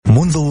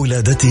منذ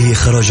ولادته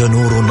خرج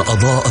نور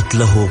أضاءت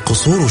له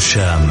قصور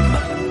الشام،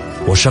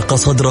 وشق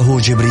صدره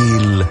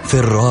جبريل في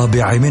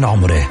 4 من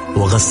عمره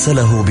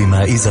وغسله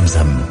بماء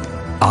زمزم.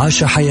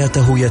 عاش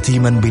حياته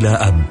يتيما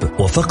بلا أب،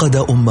 وفقد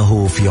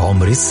أمه في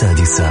عمر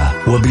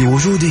 6،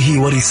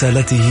 وبوجوده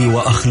ورسالته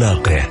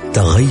وأخلاقه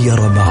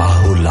تغير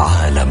معه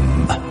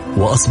العالم،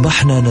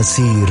 وأصبحنا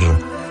نسير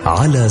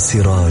على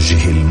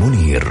سراجه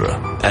المنير.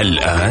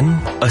 الآن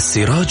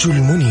السراج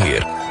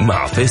المنير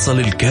مع فيصل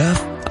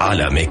الكاف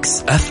على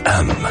ميكس اف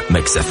ام.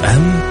 ميكس اف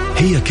ام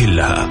هي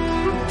كلها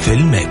في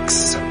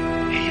الميكس.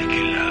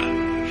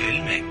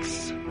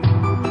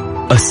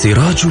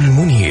 السراج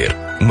المنير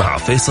مع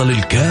فيصل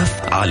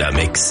الكاف على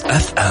ميكس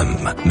اف ام.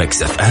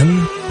 ميكس اف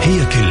ام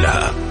هي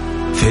كلها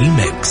في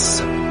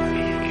الميكس.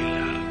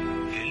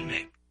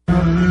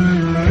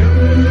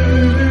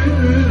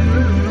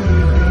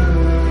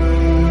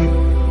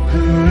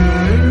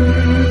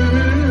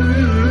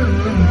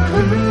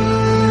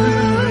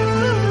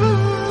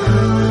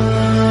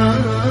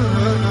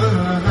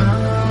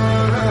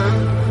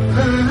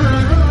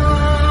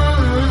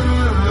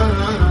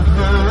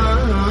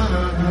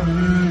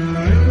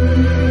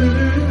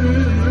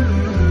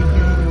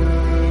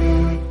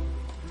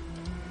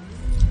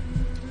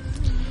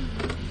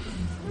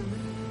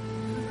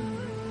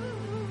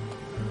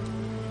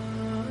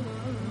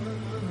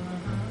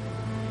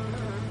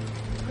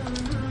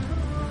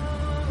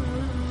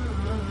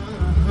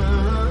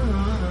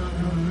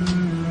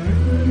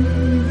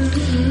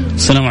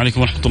 السلام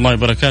عليكم ورحمة الله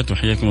وبركاته.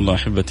 حياكم الله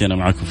أحبتي، أنا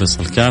معكم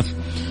فيصل كاف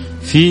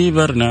في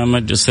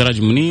برنامج السراج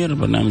المنير،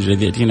 برنامج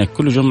الذي يأتينا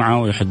كل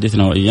جمعة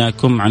ويحدثنا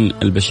وإياكم عن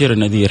البشير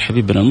النذير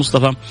حبيبنا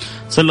المصطفى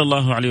صلى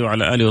الله عليه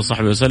وعلى آله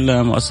وصحبه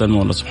وسلم. وأسأل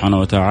الله سبحانه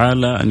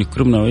وتعالى أن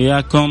يكرمنا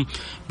وإياكم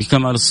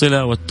بكمال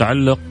الصلة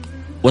والتعلق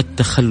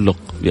والتخلق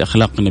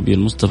بأخلاق النبي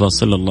المصطفى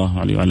صلى الله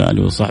عليه وعلى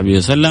آله وصحبه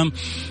وسلم.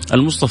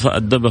 المصطفى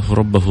أدبه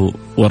ربه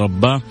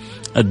ورباه،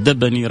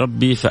 أدبني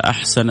ربي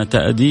فأحسن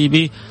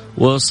تأديبي،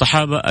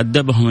 والصحابة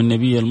أدبهم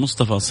النبي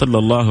المصطفى صلى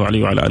الله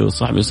عليه وعلى آله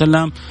وصحبه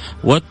وسلم،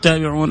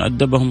 والتابعون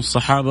أدبهم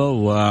الصحابة،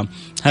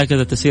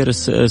 وهكذا تسير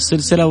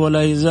السلسلة.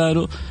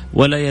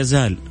 ولا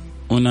يزال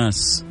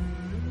أناس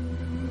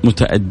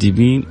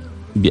متأدبين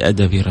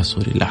بأدب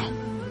رسول الله،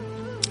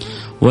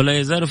 ولا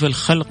يزال في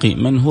الخلق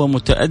من هو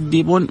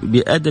متأدب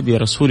بأدب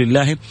رسول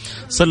الله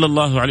صلى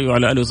الله عليه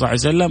وعلى آله وصحبه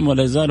وسلم،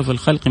 ولا يزال في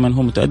الخلق من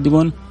هو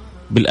متأدب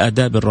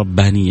بالآداب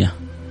الربانية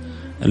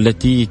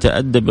التي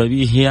تأدب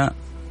بها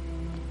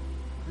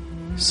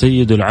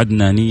سيد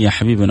العدنانية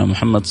حبيبنا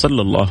محمد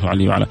صلى الله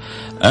عليه وعلى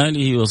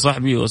آله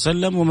وصحبه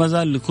وسلم. وما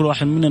زال لكل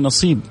واحد منا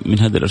نصيب من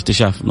هذا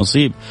الارتشاف،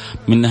 نصيب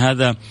من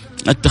هذا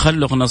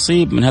التخلق،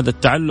 نصيب من هذا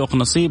التعلق،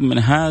 نصيب من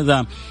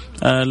هذا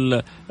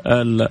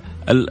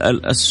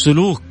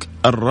السلوك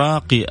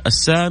الراقي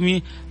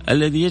السامي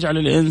الذي يجعل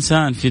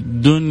الإنسان في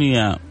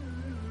الدنيا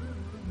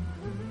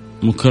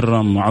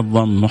مكرم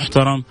معظم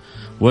محترم،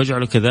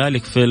 ويجعل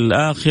كذلك في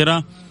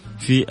الآخرة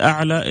في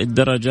أعلى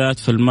الدرجات.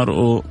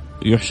 فالمرء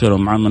يحشر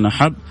مع من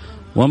أحب،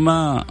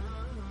 وما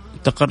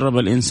تقرب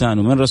الإنسان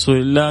من رسول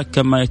الله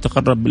كما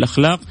يتقرب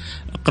بالأخلاق.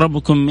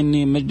 أقربكم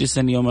مني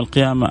مجلسا يوم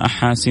القيامة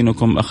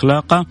أحاسنكم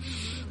أخلاقا.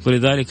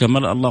 ولذلك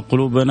ملأ الله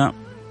قلوبنا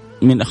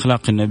من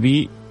أخلاق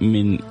النبي،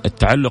 من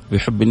التعلق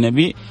بحب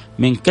النبي،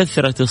 من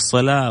كثرة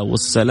الصلاة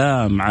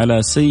والسلام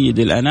على سيد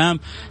الأنام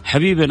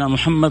حبيبنا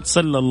محمد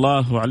صلى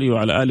الله عليه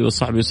وعلى آله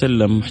وصحبه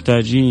وسلم.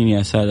 محتاجين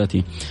يا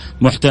سادتي،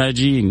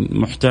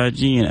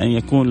 محتاجين أن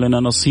يكون لنا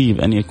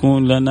نصيب، أن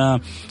يكون لنا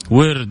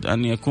ورد،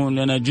 أن يكون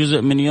لنا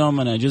جزء من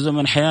يومنا، جزء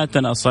من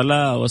حياتنا،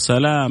 صلاة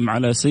وسلام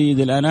على سيد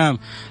الأنام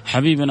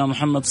حبيبنا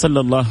محمد صلى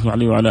الله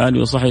عليه وعلى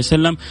آله وصحبه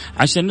وسلم،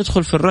 عشان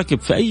ندخل في الركب،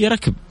 في أي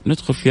ركب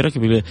ندخل في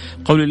ركب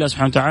قول الله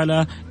سبحانه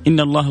وتعالى: إن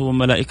الله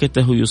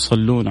وملائكته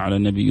يصلون على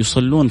النبي.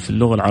 يصلون في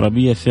اللغة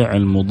العربية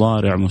فعل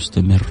مضارع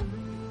مستمر.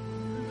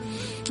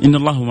 إن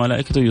الله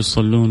وملائكته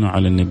يصلون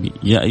على النبي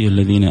يا أيها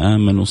الذين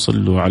آمنوا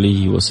صلوا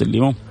عليه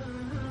وسلموا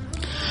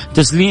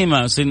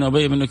تسليما. سيدنا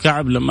أبي بن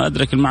كعب لما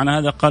أدرك المعنى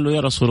هذا قال له: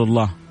 يا رسول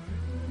الله،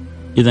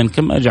 إذن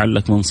كم أجعل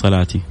لك من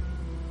صلاتي؟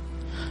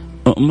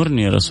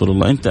 أمرني يا رسول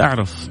الله، أنت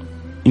أعرف،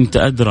 أنت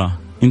أدرى،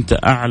 أنت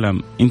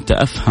أعلم، أنت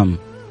أفهم،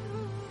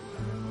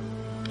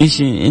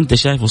 إيش أنت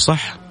شايفه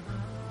صح.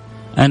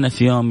 أنا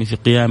في يومي في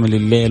قيام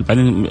الليل.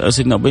 بعدين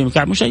سيدنا أبي بن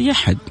كعب مش أي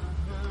أحد،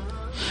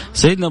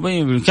 سيدنا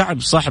أبي بن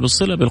كعب صاحب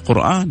الصلة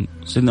بالقرآن،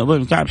 سيدنا أبي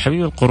بن كعب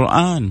حبيب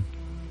القرآن،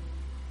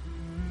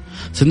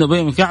 سيدنا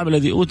أبي بن كعب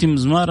الذي أوتي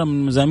مزمارا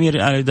من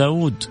مزامير آل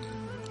داود.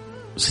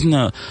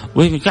 سيدنا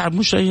أبي بن كعب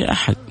مش أي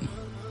أحد،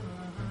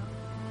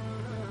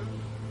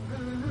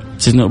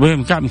 سيدنا أبي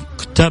بن كعب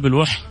كتاب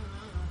الوحي.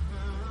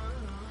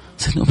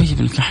 سيدنا أبي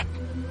بن كعب: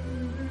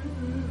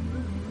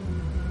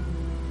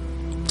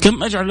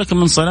 كم أجعل لك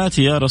من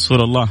صلاتي يا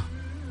رسول الله؟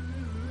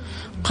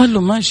 قال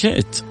له: ما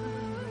شئت.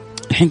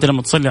 الحين أنت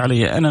لما تصلي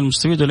علي أنا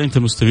المستفيد ولا أنت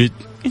المستفيد؟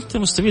 أنت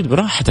مستفيد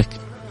براحتك.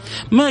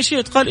 ما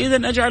شئت. قال: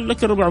 إذن أجعل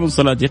لك الربع من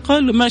صلاتي.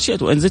 قال له: ما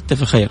شئت وأن زدت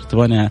فخير. طب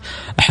أنا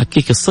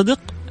أحكيك الصدق،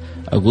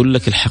 أقول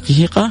لك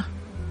الحقيقة،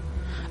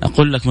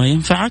 أقول لك ما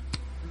ينفعك،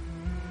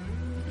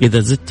 إذا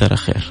زدت ترى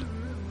خير.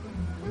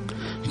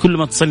 كل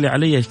ما تصلي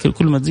علي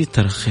كل ما تزيد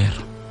ترى خير.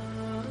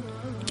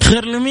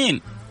 خير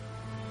لمين؟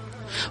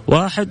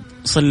 واحد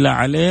صلى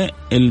عليه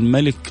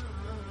الملك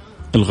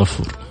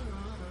الغفور،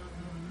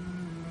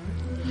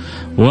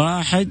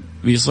 واحد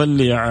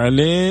بيصلي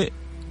عليه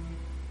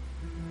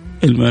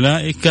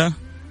الملائكة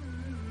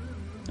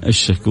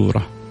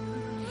الشكورة،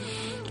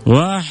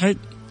 واحد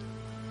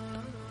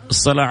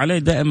الصلاة عليه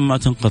دائما ما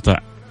تنقطع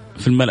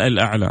في الملأ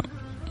الأعلى.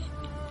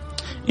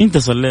 أنت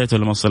صليت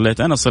ولا ما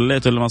صليت؟ أنا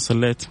صليت ولا ما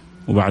صليت؟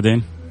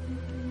 وبعدين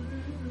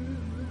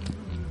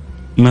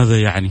ماذا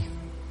يعني؟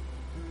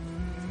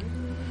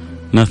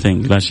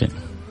 nothing، لا شيء.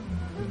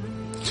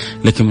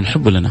 لكن من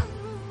حبه لنا،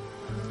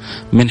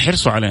 من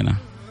حرصه علينا،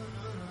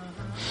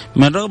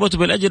 من رغبته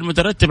بالأجر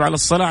المترتب على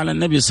الصلاة على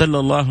النبي صلى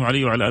الله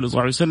عليه وعلى آله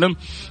وصحبه وسلم،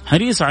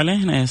 حريص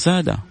علينا يا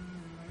سادة،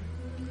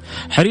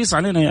 حريص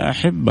علينا يا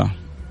أحبة.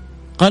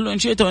 قالوا إن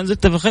شئت وإن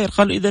زدت فخير،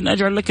 قالوا إذا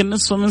أجعل لك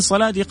النصف من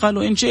صلاتي،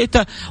 قالوا إن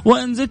شئت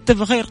وإن زدت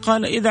فخير،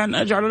 قال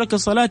إذا أجعل لك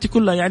صلاتي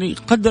كلها، يعني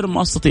قدر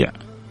ما أستطيع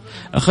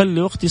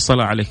أخلي وقتي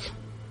صلاة عليك.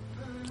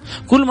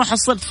 كل ما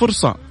حصلت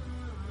فرصة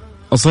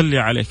أصلي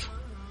عليك،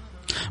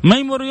 ما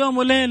يمر يوم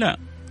وليلة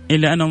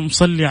إلا أنا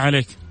مصلي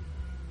عليك،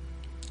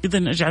 إذا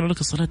أجعل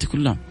لك صلاتي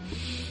كلها.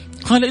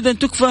 قال إذا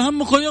تكفى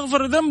همك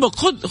ويغفر ذنبك،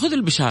 خذ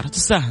البشارة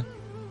تستاهل،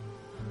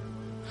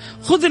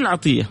 خذ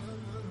العطية،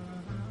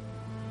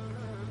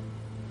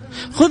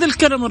 خذ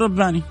الكرم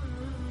الرباني.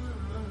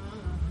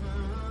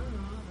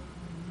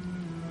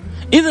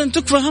 إذا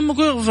تكفى همك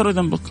ويغفر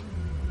ذنبك،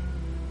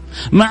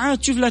 ما عاد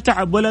تشوف لا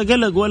تعب ولا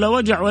قلق ولا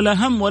وجع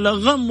ولا هم ولا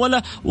غم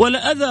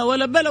ولا أذى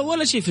ولا بلاء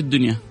ولا شيء في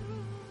الدنيا،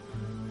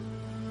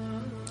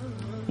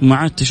 وما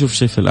عاد تشوف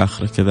شيء في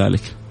الآخرة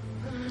كذلك،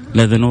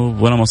 لا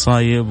ذنوب ولا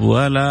مصايب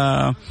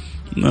ولا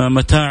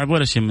متاعب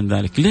ولا شيء من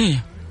ذلك.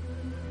 ليه؟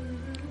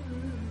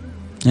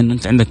 لأن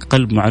أنت عندك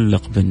قلب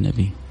معلق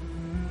بالنبي.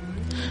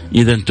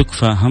 إذا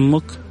تكفى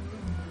همك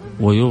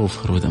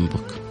ويغفر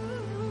ذنبك.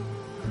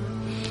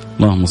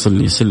 اللهم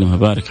صل وسلم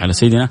وبارك على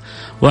سيدنا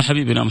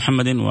وحبيبنا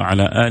محمد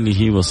وعلى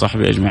آله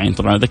وصحبه أجمعين.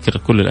 طبعا أذكر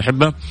كل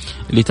الأحبة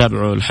اللي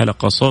يتابعوا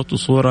الحلقة صوت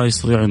وصورة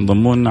يستطيعوا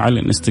ينضمون على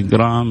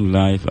الانستغرام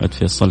لايف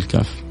 @فيصل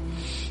كاف،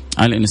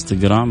 على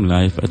الانستغرام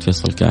لايف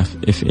 @فيصل كاف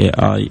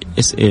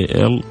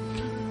FAISAL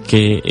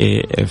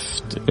KAF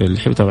اللي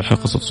يحب يتابع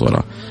الحلقة صوت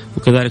وصورة،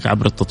 وكذلك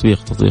عبر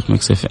التطبيق، تطبيق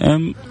ميكس اف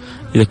ام.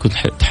 إذا كنت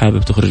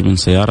حابب تخرج من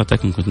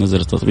سيارتك ممكن تنزل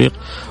التطبيق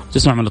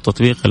وتسمع من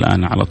التطبيق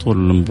الآن على طول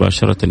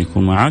مباشرة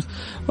يكون معك،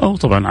 أو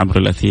طبعا عبر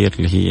الأثير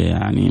اللي هي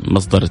يعني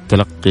مصدر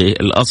التلقي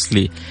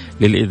الأصلي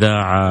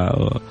للإذاعة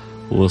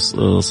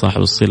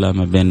وصاحب الصلة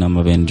ما بيننا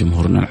وما بين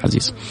جمهورنا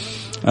العزيز.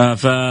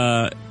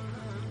 فكنا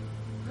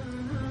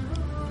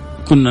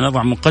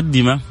نضع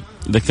مقدمة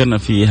ذكرنا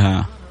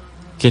فيها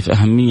كيف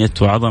أهمية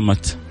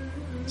وعظمة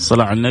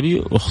الصلاة على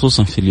النبي،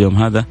 وخصوصا في اليوم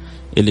هذا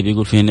اللي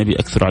بيقول فيه النبي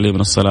أكثر عليه من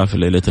الصلاة في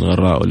الليلة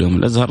الغراء واليوم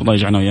الأزهر. الله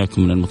يجعلنا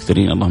وإياكم من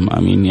المكثرين، اللهم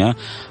آمين يا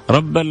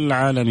رب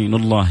العالمين.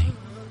 والله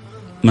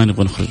ما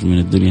نبغى نخرج من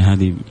الدنيا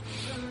هذه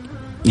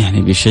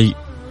يعني بشيء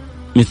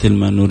مثل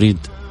ما نريد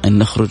أن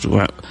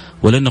نخرج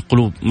ولنا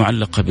قلوب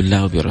معلقة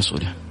بالله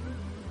وبرسوله.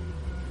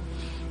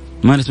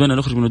 ما نتمنى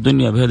نخرج من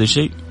الدنيا بهذا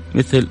الشيء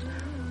مثل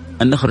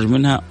أن نخرج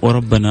منها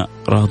وربنا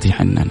راضي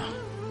عننا.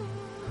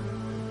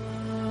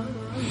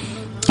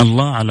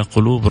 الله على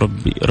قلوب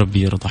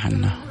ربي يرضى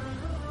عنا.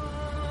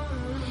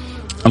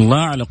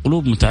 الله على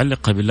قلوب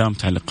متعلقة بالله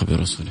متعلقة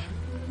برسوله.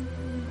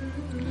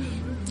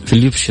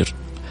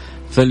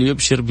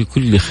 فليبشر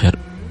بكل خير،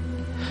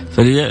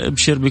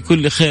 فليبشر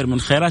بكل خير من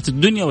خيرات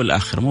الدنيا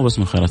والآخرة، مو بس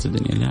من خيرات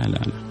الدنيا، لا لا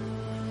لا،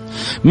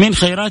 من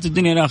خيرات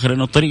الدنيا والآخرة.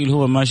 إنه الطريق اللي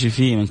هو ماشي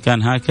فيه من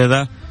كان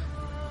هكذا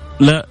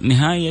لا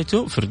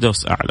نهايته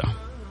فردوس أعلى.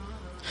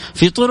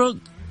 في طرق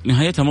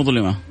نهايتها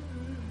مظلمة،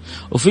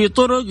 وفي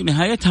طرق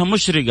نهايتها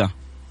مشرقة.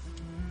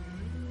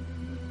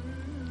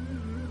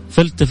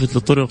 فالتفت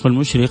للطرق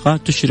المشرقة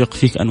تشرق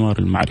فيك أنوار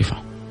المعرفة،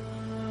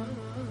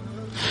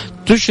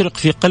 تشرق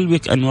في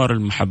قلبك أنوار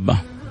المحبة،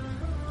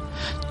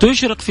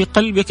 تشرق في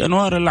قلبك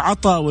أنوار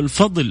العطاء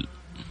والفضل،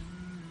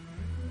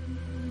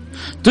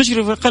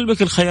 تشرق في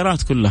قلبك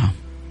الخيرات كلها.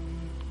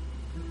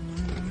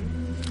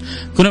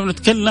 كنا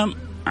بنتكلم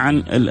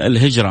عن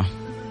الهجرة،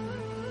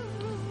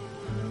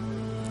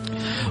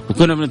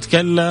 وكنا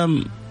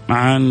بنتكلم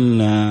عن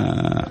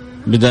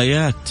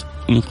بدايات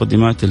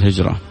مقدمات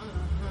الهجرة،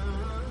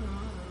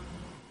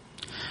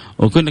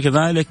 وكنا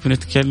كذلك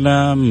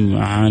بنتكلم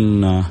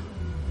عن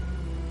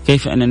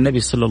كيف أن النبي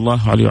صلى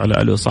الله عليه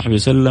وعلى آله وصحبه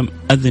وسلم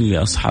أذن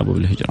لأصحابه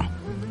بالهجرة.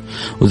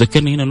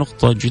 وذكرني هنا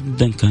نقطة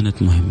جدا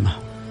كانت مهمة،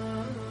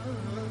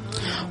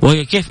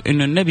 وهي كيف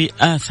أن النبي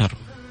آثر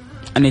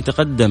أن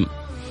يتقدم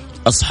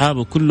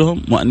أصحابه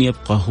كلهم وأن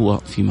يبقى هو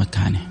في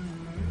مكانه،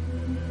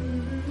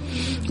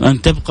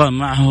 وأن تبقى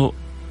معه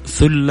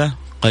ثلة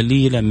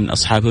قليلة من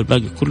أصحابه،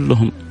 الباقي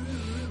كلهم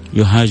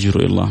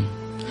يهاجروا إلى الله،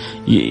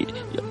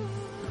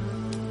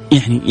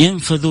 يعني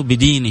ينفذوا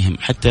بدينهم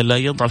حتى لا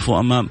يضعفوا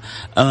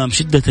أمام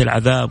شدة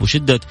العذاب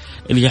وشدة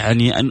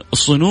يعني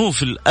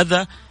صنوف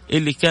الأذى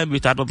اللي كان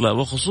بيتعرض له.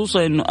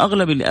 وخصوصا أنه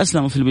أغلب اللي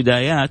أسلموا في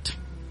البدايات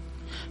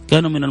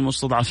كانوا من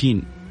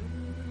المستضعفين،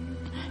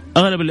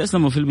 أغلب اللي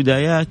أسلموا في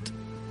البدايات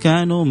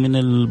كانوا من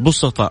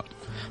البسطاء،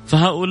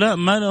 فهؤلاء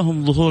ما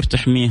لهم ظهور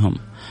تحميهم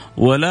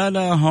ولا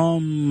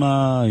لهم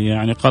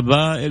يعني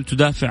قبائل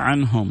تدافع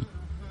عنهم.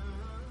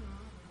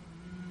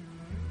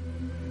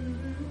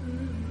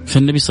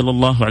 فالنبي صلى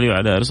الله عليه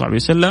وعلى آله وصحبه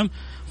وسلم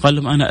قال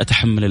لهم أنا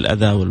أتحمل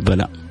الأذى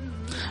والبلاء،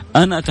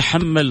 أنا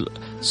أتحمل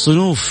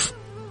صنوف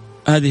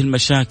هذه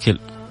المشاكل،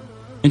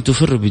 أنتوا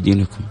فروا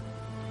بدينكم،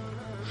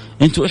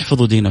 أنتوا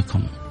احفظوا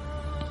دينكم،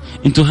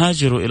 أنتوا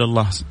هاجروا إلى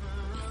الله.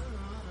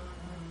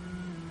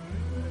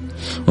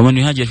 ومن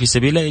يهاجر في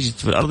سبيل الله يجد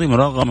في الأرض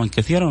مراغما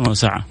كثيرا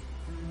وسعة.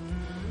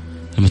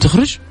 لما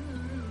تخرج،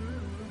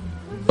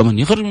 ومن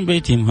يخرج من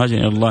بيته مهاجرا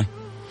إلى الله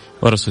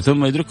ورسوله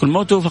ثم يدركه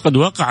الموت فقد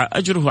وقع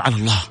أجره على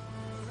الله.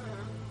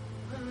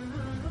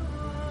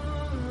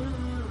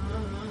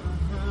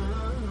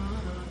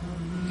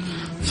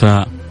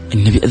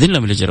 فالنبي أذن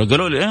لهم الهجرة،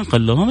 قالوا لي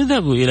قال لهم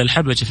اذهبوا إلى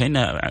الحبشة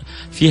فإن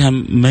فيها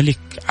ملك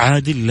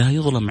عادل لا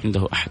يظلم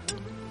عنده أحد.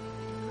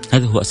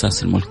 هذا هو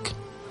أساس الملك،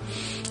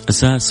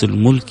 أساس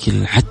الملك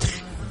العدل.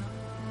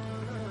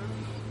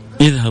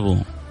 اذهبوا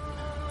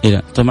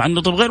إلى طبعا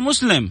أنه غير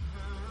مسلم،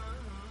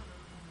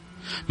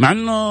 مع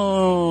أنه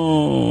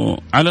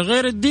على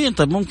غير الدين،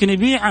 طيب ممكن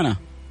يبيعنا.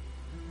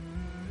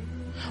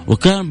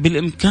 وكان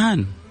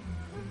بالإمكان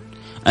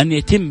أن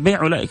يتم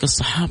بيع أولئك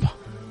الصحابة.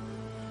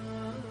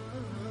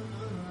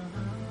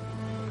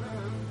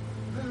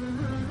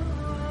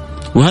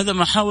 وهذا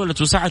ما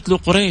حاولت وسعت له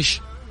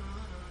قريش،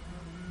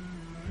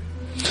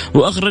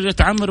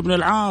 وأخرجت عمرو بن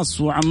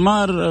العاص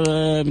وعمار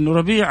بن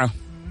ربيعة.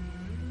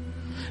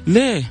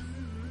 ليه؟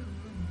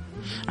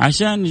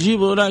 عشان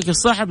يجيبوا أولئك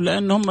الصاحب،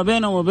 لأن هم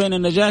بينهم وبين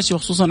النجاشي،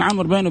 وخصوصا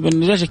عمرو بينه وبين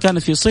النجاشي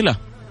كانت في صلة،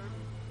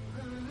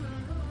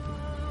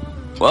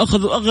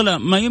 وأخذوا أغلى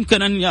ما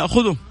يمكن أن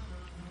يأخذوا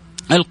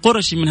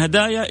القرشي من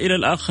هدايا إلى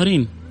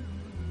الآخرين،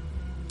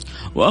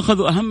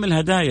 وأخذوا أهم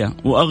الهدايا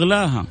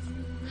وأغلاها،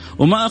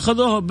 وما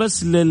أخذوها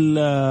بس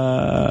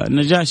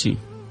للنجاشي،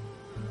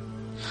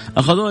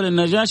 أخذوها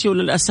للنجاشي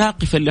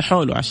وللأساقفة اللي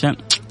حوله عشان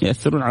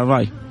يأثرون على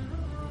الرأي.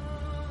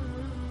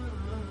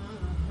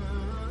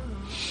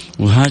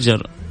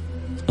 وهاجر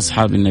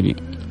أصحاب النبي،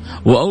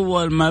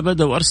 وأول ما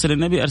بدأ وأرسل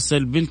النبي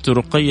أرسل بنت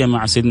رقية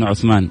مع سيدنا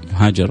عثمان،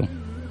 هاجروا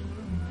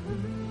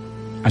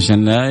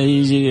عشان لا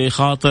يجي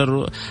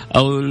خاطر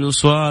أو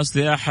الوسواس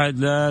لأحد،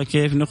 لا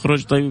كيف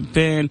نخرج، طيب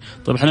فين،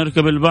 طيب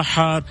حنركب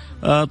البحر،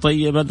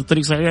 طيب هذا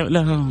الطريق صحيح، لا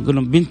قال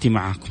لهم بنتي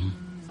معاكم،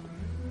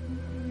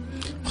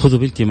 خذوا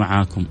بنتي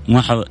معاكم.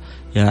 ما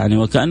يعني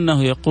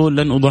وكأنه يقول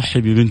لن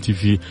أضحي ببنتي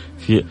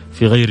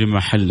في غير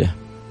محله.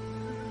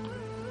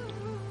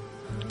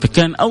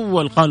 فكان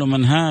أول قالوا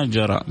من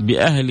هاجر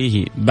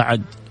بأهله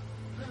بعد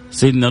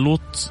سيدنا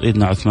لوط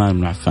سيدنا عثمان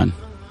بن عفان.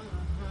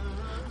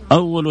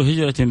 أول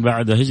هجرة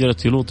بعد هجرة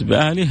لوط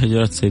بأهله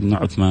هجرة سيدنا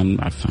عثمان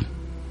بن عفان،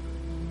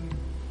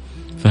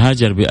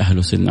 فهاجر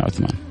بأهله سيدنا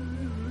عثمان.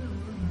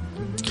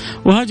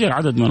 وهاجر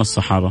عدد من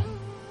الصحابة،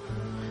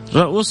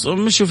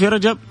 مشوا في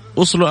رجب،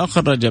 وصلوا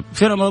آخر رجب،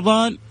 في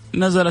رمضان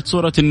نزلت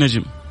سورة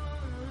النجم.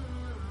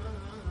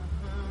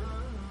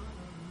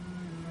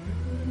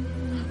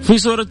 في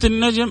سورة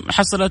النجم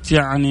حصلت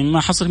يعني ما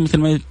حصلت مثل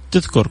ما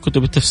تذكر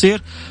كتب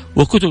التفسير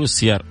وكتب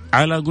السير،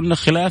 على قلنا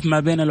خلاف ما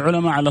بين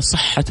العلماء على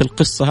صحة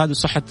القصة هذه،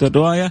 صحة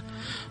الرواية،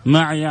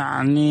 مع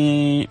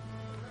يعني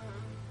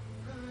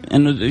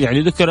أنه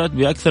يعني ذكرت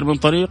بأكثر من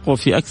طريق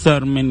وفي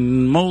أكثر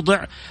من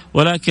موضع،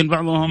 ولكن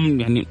بعضهم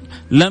يعني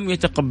لم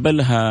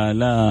يتقبلها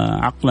لا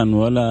عقلا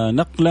ولا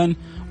نقلا،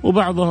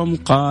 وبعضهم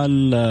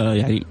قال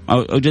يعني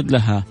أوجد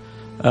لها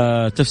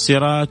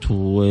تفسيرات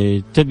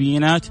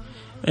وتبيينات،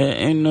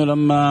 إنه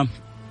لما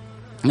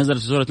نزلت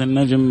سورة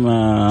النجم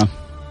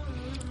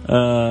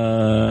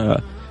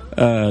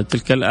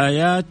تلك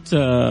الآيات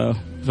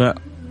فألقى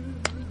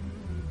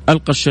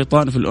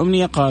الشيطان في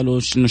الأمنية،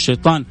 قالوا إنه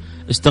الشيطان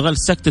استغل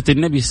سكتة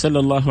النبي صلى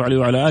الله عليه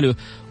وعلى آله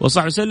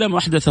وصحبه وسلم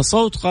وأحدث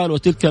صوت، قال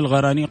وتلك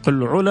الغرانيق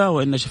العلا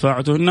وإن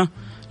شفاعتهن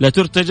لا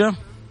ترتجى.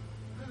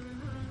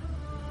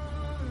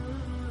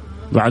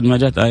 بعد ما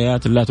جاءت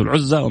آيات اللات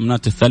والعزى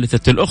ومنات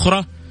الثالثة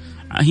الأخرى،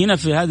 هنا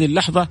في هذه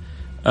اللحظة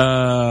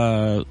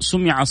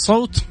سمع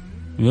صوت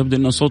يبدو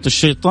أنه صوت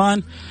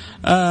الشيطان،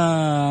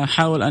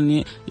 حاول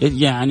أن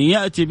يعني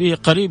يأتي به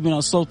قريب من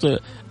الصوت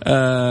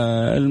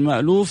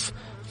المألوف،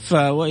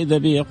 وإذا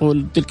به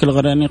يقول تلك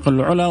الغرانيق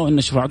العلا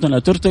وإن شفاعتنا لا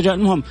ترتجى.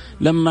 المهم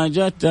لما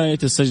جاءت آية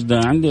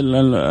السجدة عند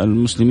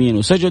المسلمين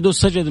وسجدوا،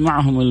 سجد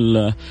معهم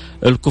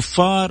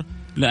الكفار،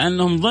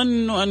 لأنهم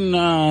ظنوا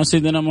أن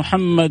سيدنا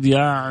محمد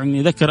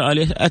يعني ذكر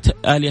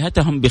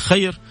آلهتهم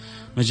بخير.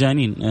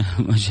 مجانين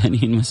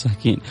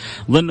مساكين،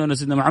 ظنوا أن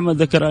سيدنا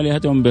محمد ذكر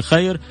آلهتهم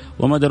بخير،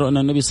 وما دروا أن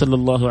النبي صلى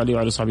الله عليه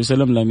وعلى صحبه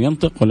وسلم لم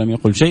ينطق ولم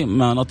يقل شيء،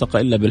 ما نطق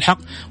إلا بالحق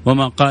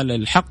وما قال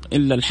الحق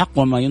إلا الحق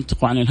وما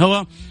ينطق عن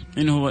الهوى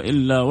إن هو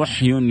إلا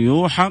وحي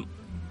يوحى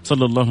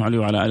صلى الله عليه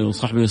وعلى آله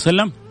وصحبه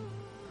وسلم.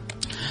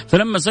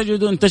 فلما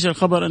سجدوا انتشر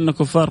خبر أن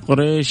كفار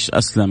قريش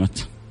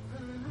أسلمت.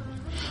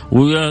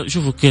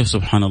 وشوفوا كيف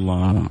سبحان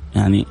الله،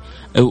 يعني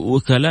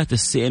وكالات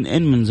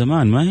CNN من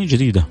زمان ما هي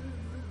جديدة،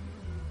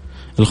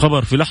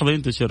 الخبر في لحظة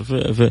ينتشر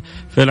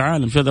في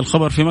العالم. في هذا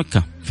الخبر في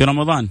مكة في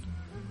رمضان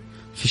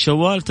في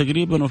شوال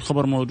تقريبا،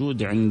 والخبر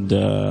موجود عند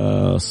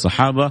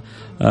الصحابة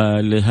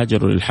اللي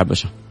هاجروا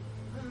للحبشة.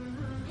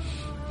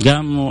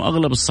 قاموا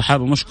أغلب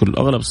الصحابة، مشكل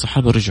أغلب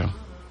الصحابة رجعوا،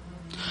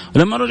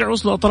 ولما رجعوا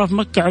وصلوا أطراف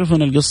مكة عرفوا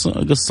أن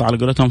القصة على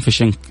قولتهم في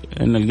شنك،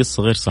 أن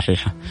القصة غير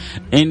صحيحة،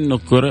 إنه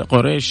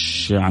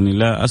قريش يعني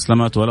لا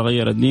أسلمت ولا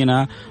غيرت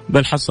دينها،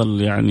 بل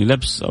حصل يعني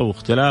لبس أو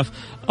اختلاف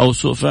أو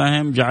سوء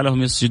فاهم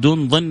جعلهم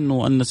يسجدون.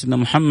 ظنوا أن سيدنا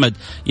محمد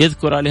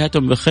يذكر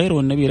آلهتهم بخير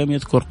والنبي لم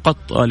يذكر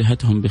قط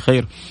آلهتهم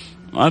بخير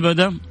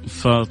أبدا.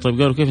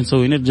 فطيب قالوا كيف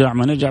نسوي؟ نرجع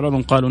ما نرجع؟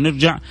 بعضهم قالوا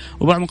نرجع،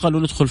 وبعضهم قالوا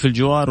ندخل في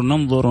الجوار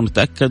وننظر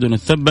ونتأكد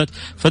ونثبت.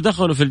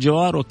 فدخلوا في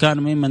الجوار، وكان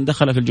ممن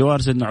دخل في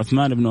الجوار سيدنا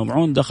عثمان بن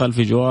مظعون، دخل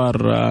في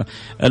جوار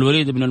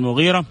الوليد بن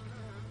المغيرة.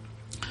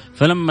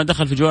 فلما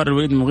دخل في جوار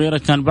الوليد بن المغيرة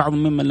كان بعض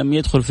ممن لم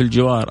يدخل في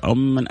الجوار أو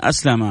ممن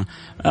أسلم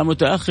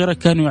متأخرة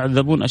كانوا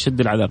يعذبون أشد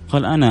العذاب.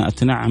 قال أنا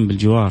أتنعم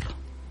بالجوار،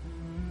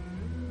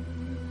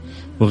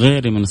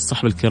 وغيري من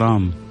الصحب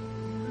الكرام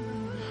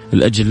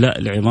الأجلاء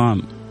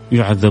العظام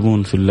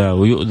يعذبون في الله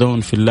ويؤذون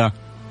في الله.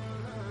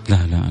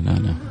 لا لا لا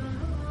لا،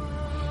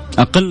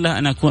 أقل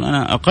أن أكون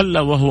أنا أقل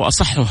وهو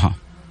أصحها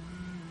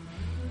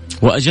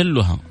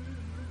وأجلها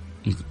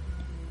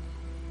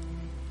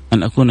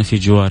أن أكون في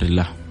جوار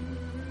الله.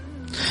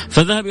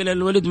 فذهب إلى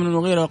الوليد بن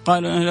المغيرة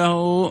وقال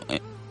له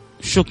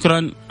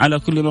شكرا على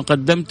كل ما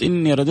قدمت،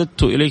 إني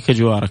رددت إليك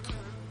جوارك.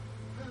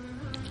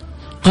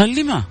 قال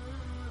لما؟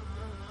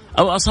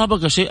 أو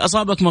أصابك شيء؟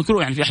 أصابك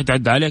مكروه يعني في أحد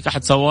عد عليك،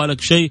 أحد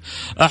سوالك شيء،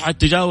 أحد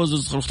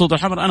تجاوز الخطوط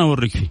الحمراء، أنا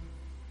أوريك فيه.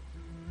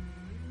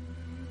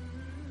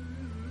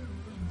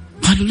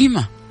 قالوا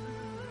لما؟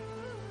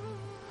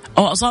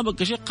 أو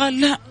أصابك شيء؟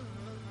 قال لا.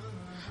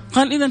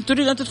 قال إذا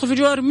تريد أن تدخل في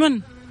جوار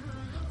من؟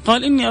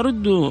 قال إني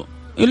أرد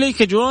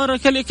إليك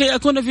جوارك لكي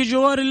أكون في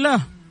جوار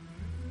الله.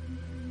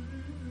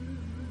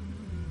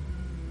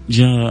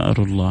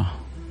 جار الله،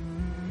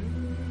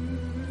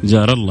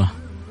 جار الله،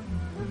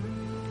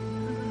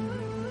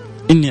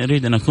 إني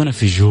أريد أن أكون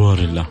في جوار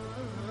الله.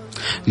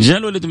 جاء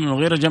الوليد بن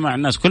المغيرة جمع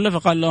الناس كله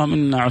فقال لهم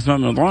إن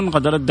عثمان بن مظعون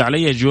قد رد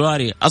علي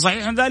جواري،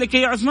 أصحيح ذلك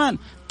يا عثمان؟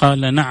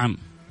 قال نعم،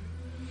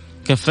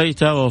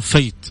 كفيت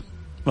ووفيت.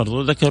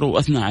 برضو ذكروا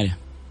وأثنى عليه،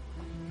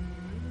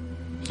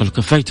 قالوا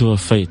كفيت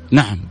ووفيت،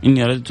 نعم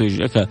إني أردت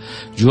لك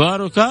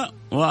جوارك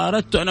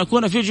وأردت أن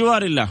أكون في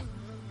جوار الله.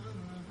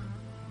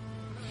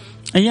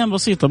 أيام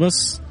بسيطة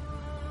بس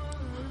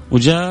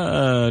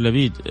وجاء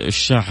لبيد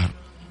الشاعر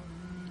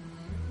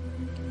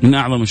من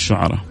أعظم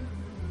الشعراء،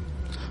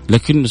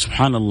 لكن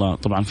سبحان الله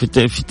طبعا في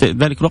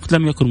ذلك الوقت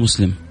لم يكن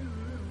مسلم،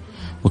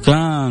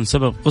 وكان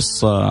سبب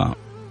قصة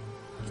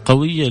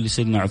قوية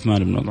لسيدنا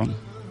عثمان بن مظعون،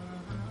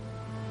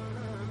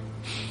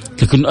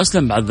 لكنه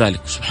أسلم بعد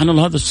ذلك. سبحان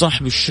الله، هذا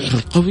صاحب الشعر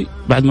القوي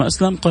بعد ما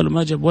أسلم قالوا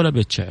ما جاب ولا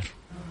بيت شعر،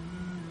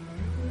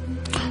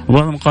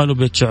 وبعضهم قالوا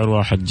بيت شعر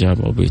واحد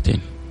جاب أو بيتين.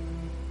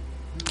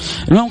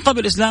 المهم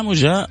قبل إسلامه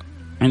جاء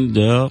عند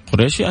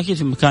قريش أكيد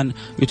في مكان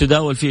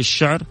يتداول فيه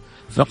الشعر،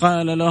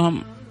 فقال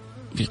لهم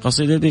في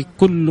قصيدتي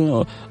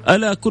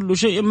ألا كل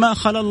شيء ما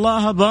خلا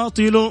الله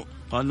باطل؟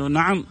 قالوا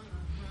نعم.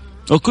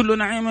 وكل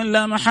نعيم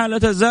لا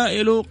محالة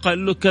زائل؟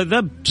 قالوا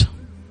كذبت،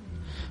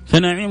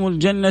 فنعيم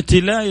الجنة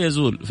لا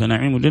يزول،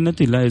 فنعيم الجنة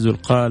لا يزول.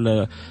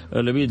 قال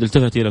لبيد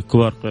التفت إلى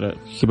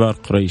كبار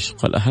قريش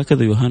قال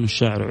أهكذا يهان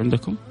الشاعر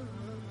عندكم؟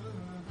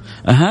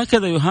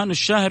 أهكذا يهان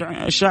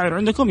الشاعر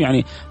عندكم؟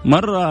 يعني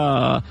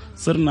مرة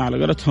صرنا على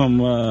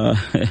قولتهم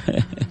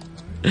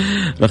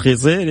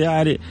رخيصين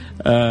يعني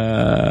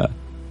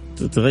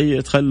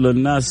تخلوا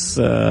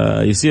الناس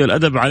يسيء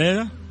الأدب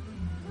علينا.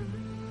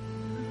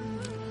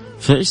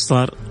 فإيش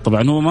صار؟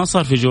 طبعا هو ما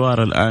صار في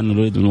جوار الآن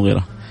الوليد بن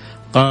المغيرة،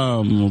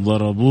 قاموا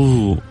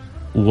ضربوه،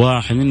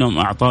 واحد منهم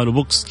أعطاه له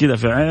بوكس كذا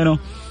في عينه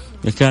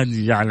يكاد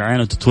يجعل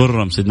عينه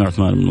تتورم. سيدنا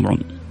عثمان بن مظعون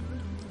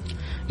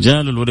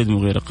جاء له الوليد بن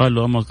المغيرة قال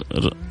له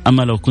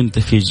أما لو كنت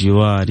في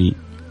جواري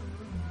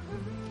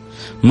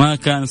ما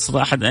كان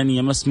استطاع أحد أن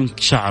يمس منك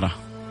شعره،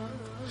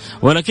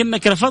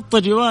 ولكنك رفضت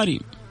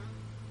جواري.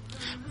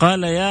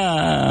 قال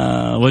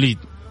يا وليد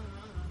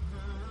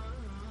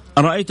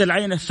أرأيت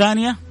العين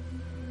الثانية؟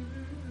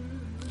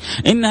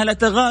 إنها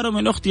لتغار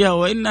من أختها،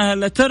 وإنها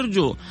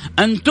لترجو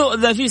أن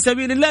تؤذى في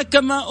سبيل الله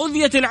كما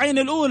أذيت العين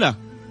الأولى.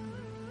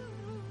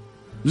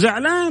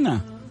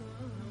 زعلانة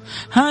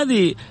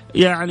هذه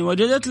يعني،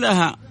 وجدت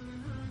لها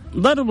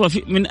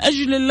ضربة من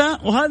أجل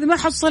الله، وهذه ما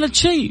حصلت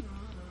شيء.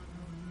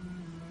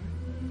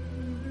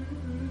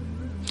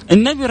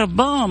 النبي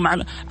رباهم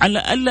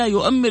على ألا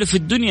يؤمل في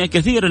الدنيا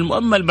كثير،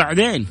 المؤمل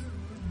بعدين.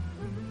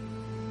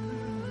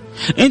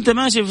 أنت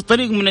ماشي في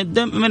الطريق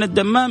من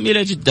الدمام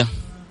إلى جدة،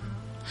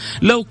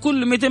 لو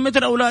كل 200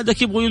 متر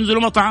أولادك يبغوا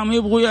ينزلوا مطعم،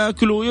 يبغوا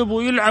يأكلوا،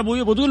 يبغوا يلعبوا،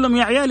 يبغوا تقول لهم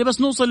يا عيالي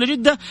بس نوصل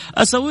لجدة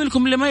أسوي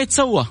لكم اللي ما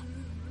يتسوى،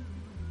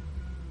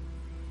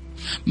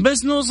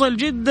 بس نوصل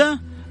جدة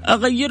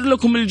أغير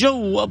لكم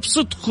الجو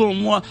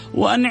وأبسطكم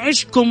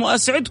وأنعشكم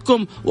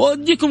وأسعدكم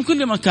وأوديكم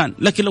كل مكان.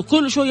 لكن لو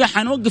كل شوية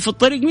حنوقف في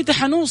الطريق متى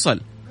حنوصل؟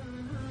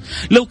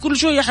 لو كل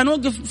شوية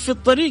حنوقف في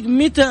الطريق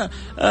متى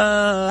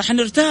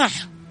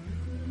حنرتاح؟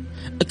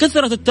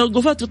 كثرة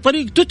التوقفات في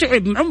الطريق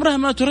تتعب، عمرها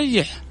ما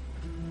تريح.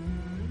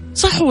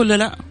 صح ولا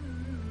لا؟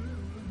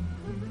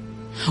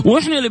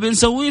 وإحنا اللي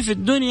بنسويه في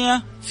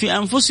الدنيا في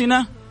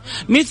أنفسنا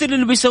مثل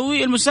اللي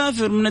بيسويه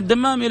المسافر من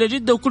الدمام إلى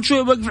جدة، وكل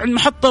شوية بوقف عند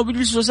محطة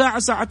وبيجلس ساعة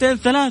ساعتين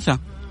ثلاثة.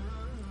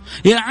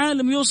 يا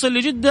عالم يوصل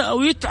لجدة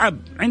أو يتعب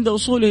عند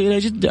وصوله إلى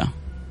جدة.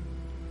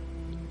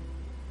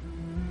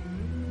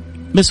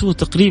 بس هو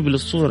تقريب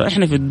للصورة.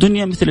 إحنا في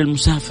الدنيا مثل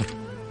المسافر.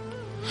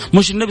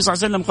 مش النبي صلى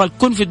الله عليه وسلم قال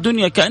كن في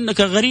الدنيا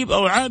كأنك غريب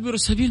أو عابر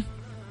سبيل؟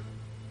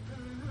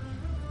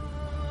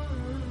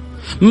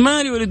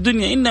 مالي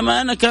وللدنيا،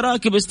 إنما أنا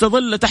كراكب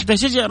استظل تحت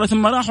شجرة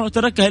ثم راح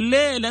وتركها.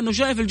 ليه؟ لأنه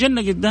شايف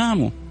الجنة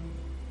قدامه،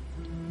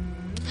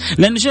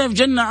 لأنه شايف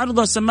جنة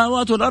عرضها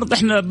السماوات والأرض.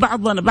 إحنا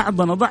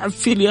بعضنا ضعف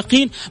في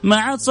اليقين، ما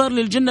عاد صار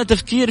للجنة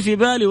تفكير في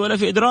بالي ولا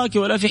في إدراكي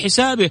ولا في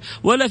حسابه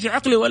ولا في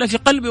عقلي ولا في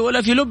قلبي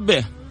ولا في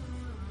لبه.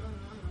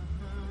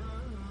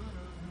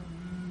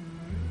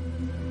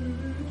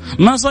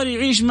 ما صار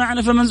يعيش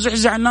معنا فمن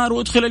زحزح عن النار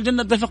وادخل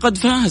الجنة فقد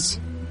فاز.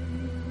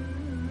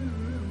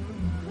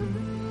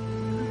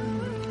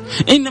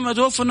 إنما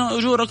توفنا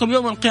أجوركم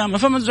يوم القيامة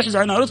فمن زحزح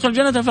عن النار وادخل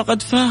الجنة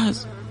فقد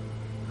فاز.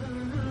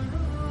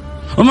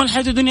 وما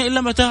الحياة الدنيا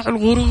إلا متاع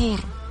الغرور.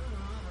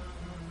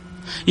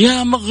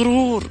 يا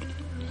مغرور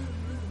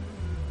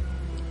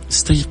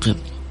استيقظ،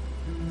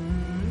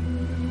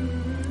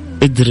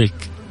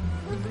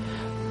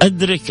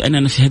 أدرك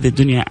أننا في هذه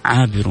الدنيا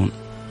عابرون.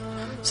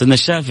 سيدنا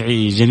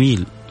الشافعي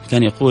جميل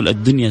كان يقول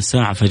الدنيا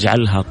ساعة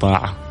فاجعلها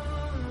طاعة.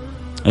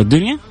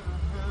 الدنيا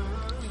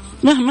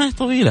ما هي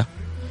طويلة.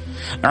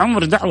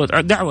 عمر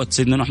دعوة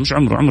سيدنا نوح، مش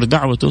عمر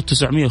دعوته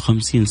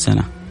 950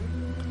 سنة.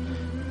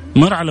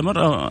 مر على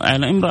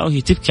امرأة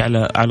وهي تبكي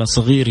على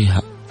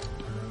صغيرها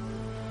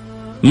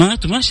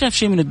مات وما شاف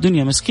شيء من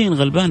الدنيا، مسكين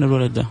غلبان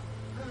الولد ده.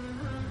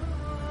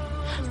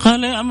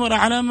 قال يا أمر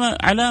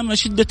علامة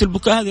شدة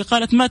البكاء هذه؟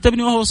 قالت مات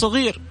ابني وهو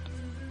صغير.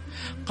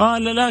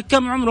 قال لا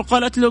كم عمره؟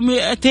 قالت له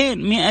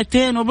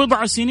 200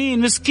 وبضع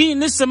سنين.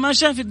 مسكين لسه ما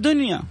شاف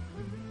الدنيا،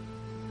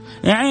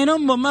 عين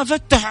أمه ما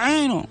فتح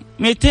عينه.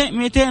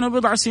 200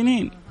 وبضع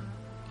سنين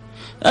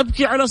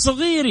أبكي على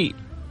صغيري.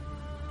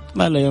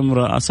 قال يا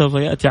امرأة سوف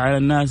يأتي على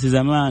الناس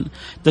زمان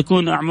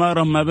تكون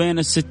أعمارهم ما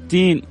بين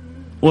 60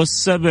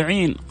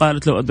 و70.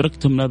 قالت لو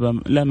أدركتم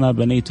لما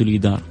بنيت لي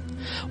دار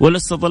ولا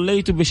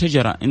استظليت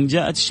بشجرة. إن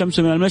جاءت الشمس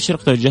من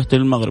المشرق توجهت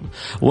للمغرب،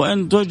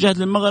 وإن توجهت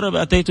للمغرب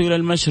أتيت إلى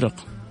المشرق.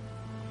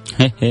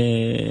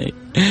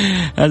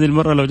 هذه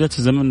المرة لو جت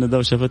في زمننا ده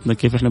وشافتنا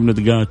كيف إحنا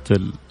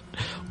بنتقاتل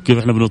وكيف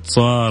إحنا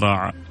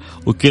بنتصارع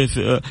وكيف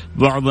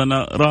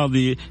بعضنا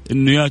راضي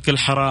إنه يأكل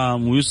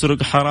حرام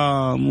ويسرق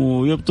حرام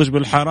ويبطش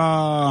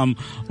بالحرام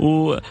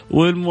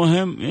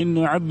والمهم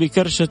إنه يعبي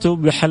كرشته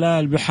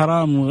بحلال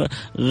بحرام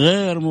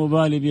غير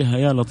مبالي بها.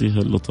 يا لطيف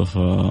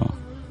اللطفاء.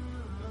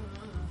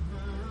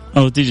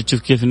 أو تيجي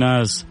تشوف كيف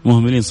ناس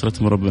مهملين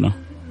صلتهم ربنا.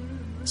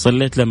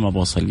 صليت لما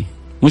أبغى أصلي،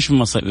 مش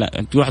ما صلي.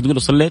 لا واحد يقول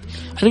له صليت،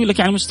 واحد يقول لك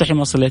يعني مستحيل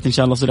ما صليت إن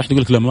شاء الله صلي. واحد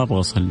يقول لك لا ما أبغى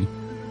أصلي.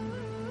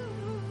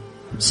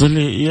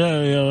 صلي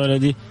يا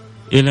ولدي.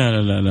 إيه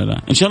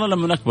لا إن شاء الله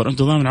لما نكبر.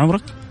 أنت ضامن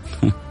عمرك؟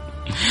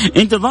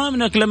 أنت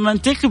ضامنك لما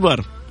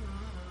تكبر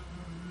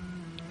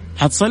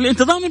حتصلي؟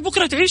 أنت ضامن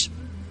بكرة تعيش؟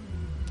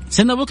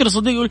 سيدنا بكر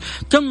الصديق يقول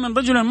كم من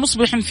رجل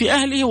مصبح في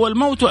أهله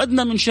والموت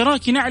أدنى من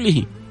شراك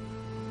نعله.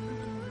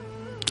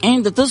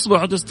 أنت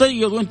تصبح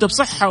وتستيقظ وأنت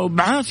بصحة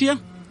وبعافية،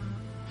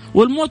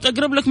 والموت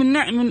أقرب لك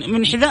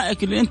من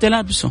حذائك اللي أنت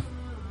لابسه.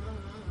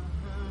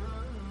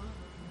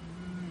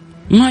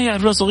 ما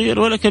يعرف لا صغير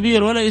ولا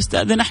كبير ولا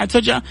يستأذن أحد.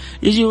 فجأة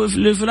يجي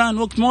لفلان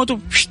وقت موته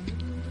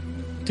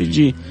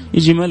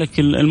يجي ملك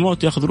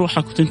الموت يأخذ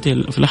روحك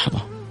وتنتهي في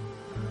لحظة.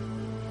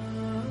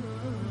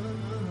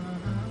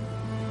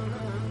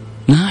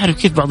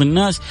 نعرف كيف بعض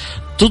الناس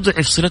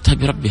تضعف صلتها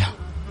بربها،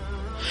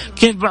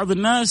 كيف بعض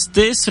الناس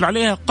تيسر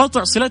عليها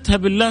قطع صلتها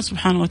بالله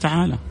سبحانه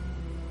وتعالى.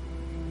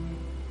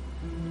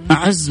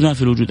 أعز ما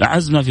في الوجود،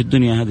 أعز ما في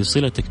الدنيا هذه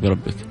صلتك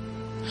بربك.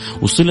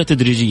 والصلة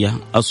تدريجية.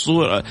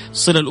 الصلة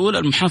الأولى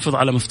المحافظة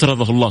على ما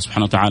افترضه الله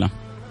سبحانه وتعالى،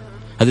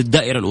 هذه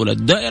الدائرة الأولى.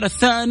 الدائرة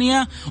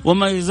الثانية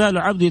وما يزال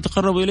عبدي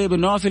يتقرب إليه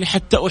بالنوافل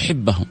حتى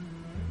أحبه.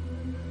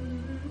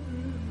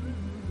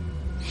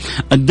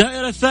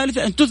 الدائرة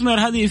الثالثة أن تثمر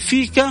هذه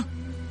فيك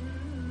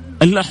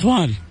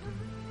الأحوال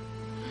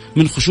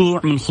من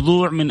خشوع، من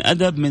خضوع، من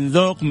أدب، من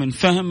ذوق، من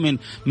فهم،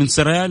 من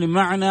سريان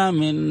معنى،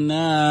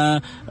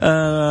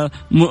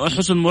 من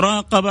حسن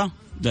مراقبة.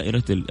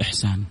 دائرة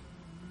الإحسان.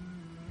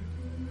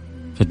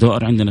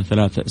 فالدوائر عندنا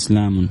ثلاثة: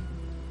 إسلام،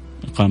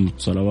 إقامة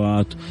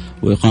الصلوات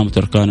وإقامة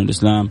أركان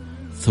الإسلام،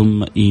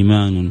 ثم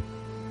إيمان،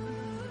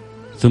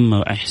 ثم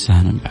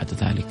إحسان بعد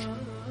ذلك.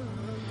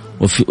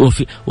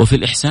 وفي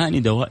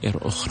الإحسان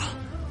دوائر أخرى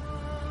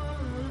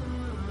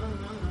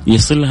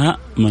يصلها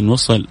من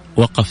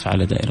وقف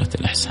على دائرة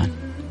الإحسان.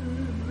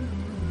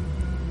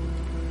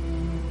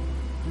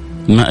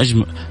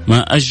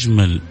 ما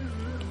أجمل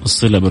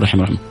الصلة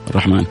بالرحمن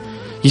الرحمن.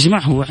 يا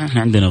جماعة هو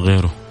إحنا عندنا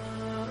غيره؟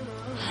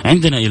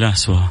 عندنا إله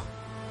سواه،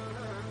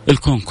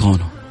 الكون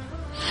كونه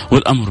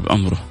والأمر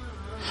بأمره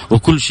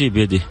وكل شيء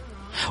بيده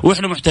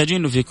وإحنا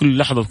محتاجينه في كل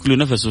لحظة وفي كل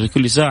نفس وفي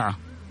كل ساعة.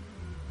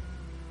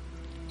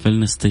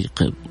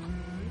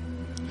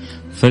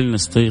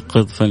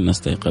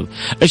 فلنستيقظ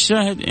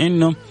الشاهد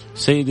إنه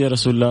سيدي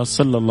رسول الله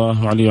صلى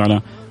الله عليه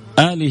وعلى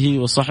آله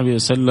وصحبه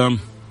وسلم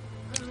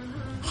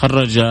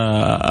خرج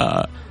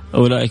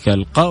أولئك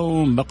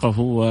القوم، بقى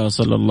هو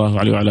صلى الله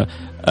عليه وعلى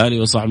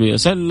آله وصحبه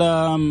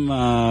وسلم.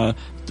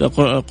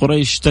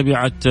 قريش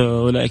تبعت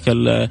أولئك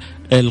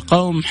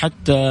القوم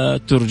حتى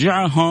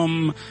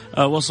ترجعهم.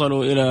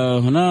 وصلوا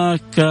إلى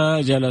هناك،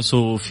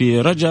 جلسوا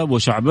في رجب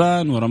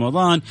وشعبان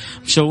ورمضان.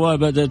 في شوال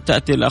بدأت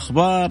تأتي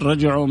الأخبار،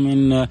 رجعوا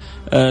من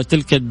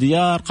تلك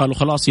الديار، قالوا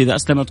خلاص إذا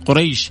أسلمت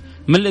قريش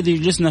ما الذي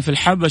يجلسنا في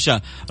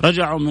الحبشة.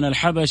 رجعوا من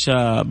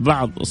الحبشة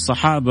بعض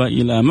الصحابة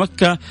إلى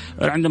مكة.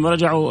 عندما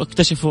رجعوا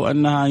اكتشفوا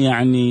أنها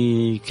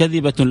يعني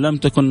كذبة لم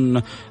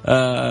تكن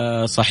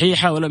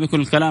صحيحة ولم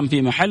يكن الكلام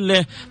في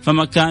محله،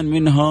 فما كان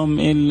منهم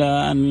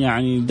إلا أن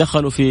يعني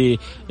دخلوا في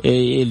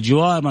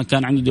الجوار، ما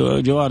كان عنده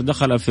جوار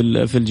دخل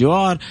في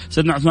الجوار.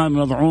 سيدنا عثمان بن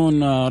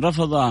مظعون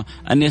رفض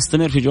أن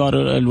يستمر في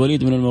جوار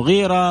الوليد بن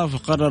المغيرة،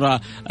 فقرر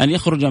أن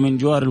يخرج من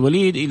جوار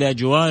الوليد إلى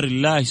جوار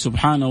الله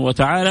سبحانه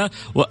وتعالى.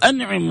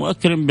 وأنعم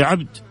وأكرم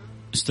بعبد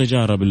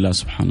استجار بالله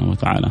سبحانه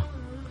وتعالى،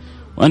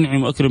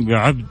 وأنعم وأكرم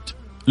بعبد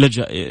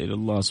لجأ إلى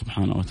الله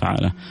سبحانه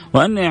وتعالى،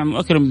 وأنعم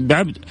وأكرم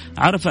بعبد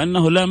عرف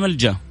أنه لا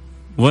ملجأ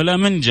ولا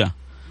منجى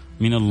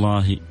من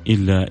الله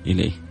إلا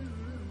إليه.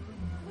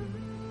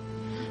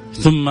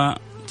 ثم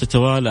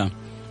تتوالى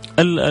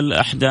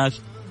الأحداث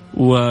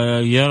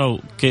ويروا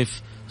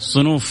كيف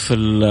صنوف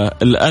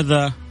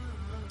الأذى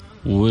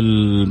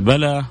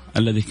والبلاء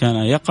الذي كان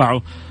يقع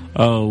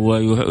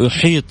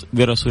ويحيط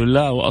برسول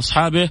الله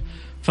وأصحابه.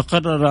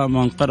 فقرر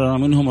من قرر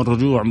منهم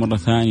الرجوع مرة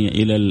ثانية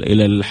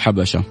إلى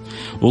الحبشة.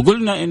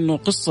 وقلنا إنه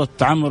قصة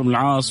عمرو بن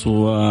العاص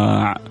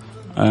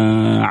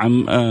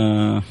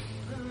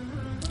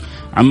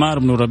عمار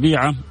بن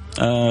ربيعة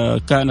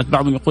كانت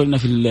بعضهم يقول إنها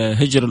في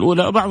الهجرة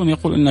الأولى وبعضهم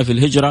يقول إنها في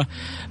الهجرة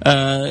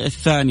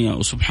الثانية.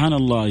 وسبحان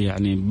الله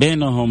يعني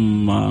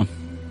بينهم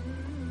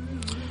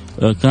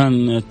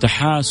كان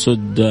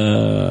تحاسد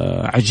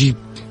عجيب.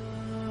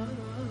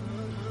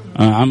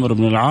 عمرو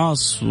بن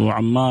العاص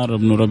وعمار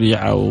بن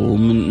ربيعة،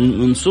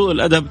 ومن سوء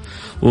الأدب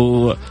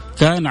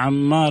وكان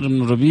عمار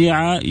بن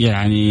ربيعة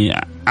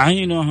يعني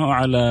عينه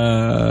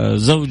على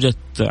زوجة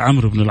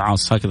عمرو بن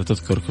العاص، هكذا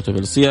تذكر كتب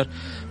السير.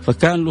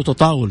 فكان له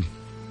تطاول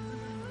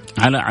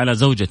على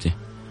زوجته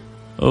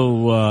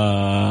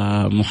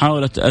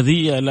ومحاولة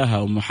أذية لها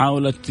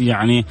ومحاولة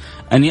يعني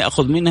أن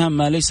يأخذ منها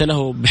ما ليس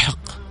له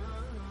بحق.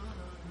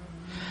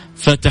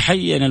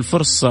 فتحين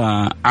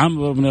الفرصة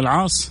عمرو بن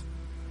العاص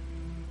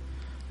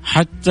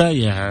حتى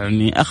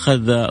يعني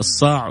أخذ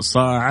الصاع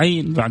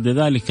صاعين بعد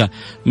ذلك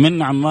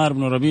من عمار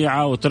بن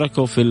ربيعة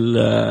وتركه في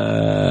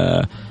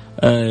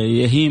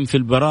يهيم في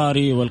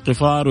البراري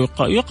والقفار.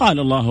 يقال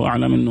الله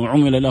أعلم أنه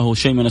عمل له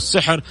شيء من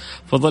السحر،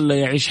 فظل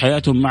يعيش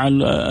حياته مع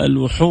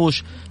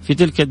الوحوش في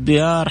تلك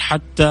الديار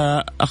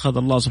حتى أخذ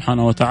الله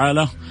سبحانه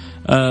وتعالى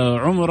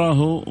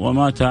عمره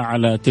ومات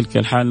على تلك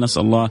الحال،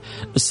 نسأل الله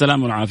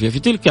السلام والعافية. في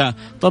تلك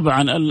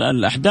طبعا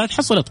الأحداث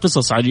حصلت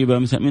قصص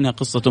عجيبة، منها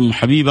قصة أم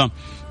حبيبة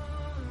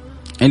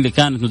اللي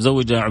كانت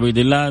متزوجة عبيد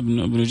الله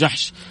بن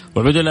جحش.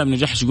 وعبيد الله بن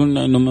جحش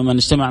قلنا إنه من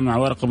اجتمع مع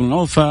ورقة بن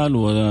نوفل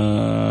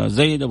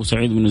وزيد أبو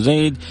سعيد بن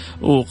زيد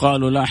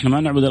وقالوا لا إحنا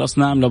ما نعبد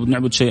الأصنام، لابد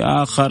نعبد شيء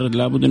آخر،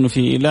 لابد إنه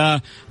في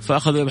إله.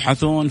 فأخذوا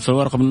يبحثون،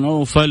 فورقة بن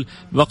نوفل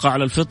بقى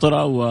على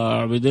الفطرة،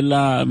 وعبيد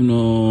الله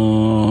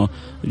بن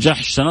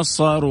جحش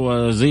تنصر،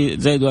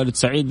 وزيد والد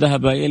سعيد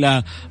ذهب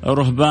إلى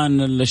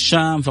رهبان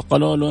الشام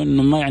فقالوا له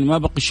إنه ما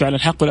بقي شيء على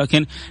الحق،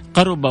 ولكن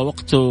قرب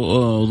وقت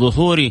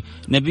ظهور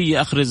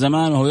نبي آخر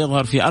الزمان وهو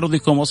يظهر في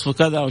أرضكم وصف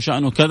كذا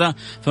وشأنه كذا.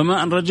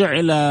 فما أن رجع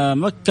إلى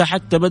مكة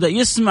حتى بدأ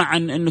يسمع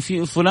عن إنه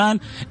في فلان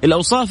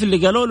الأوصاف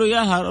اللي قالوا له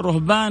إياها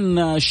رهبان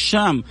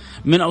الشام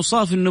من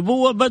أوصاف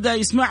النبوة بدأ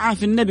يسمعها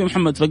في النبي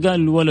محمد. فقال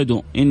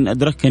لولده إن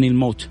أدركني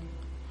الموت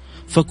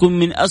فكن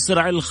من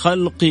أسرع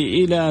الخلق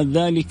إلى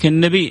ذلك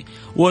النبي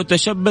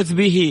وتشبث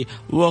به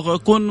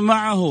وكن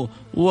معه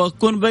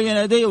وكن بين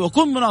يديه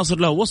وكن مناصر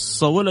له.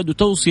 وصى ولده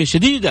توصية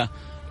شديدة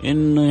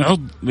إنه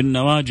يعض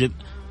بالنواجذ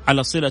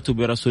على صلته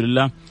برسول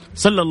الله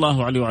صلى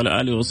الله عليه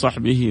وعلى آله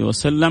وصحبه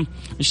وسلم.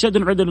 الشهد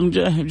عبيد بن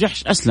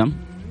جحش أسلم،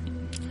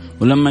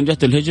 ولما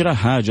جاءت الهجرة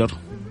هاجر.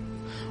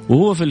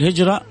 وهو في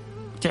الهجرة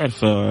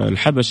تعرف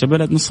الحبشة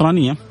بلد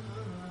نصرانية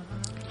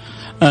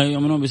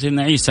يؤمنون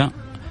بسيدنا عيسى،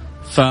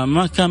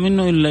 فما كان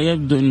منه إلا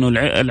يبدو أنه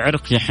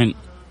العرق يحن.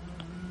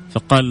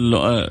 فقال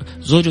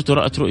زوجته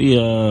رأت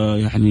رؤية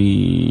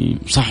يعني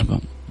صعبة،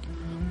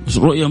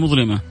 رؤية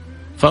مظلمة.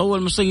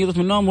 فأول ما استيقظت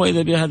من النوم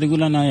وإذا بها هذا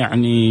يقول أنا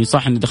يعني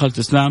صح أني دخلت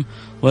إسلام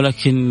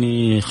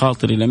ولكني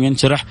خاطري لم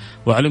ينشرح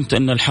وعلمت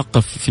أن الحق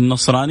في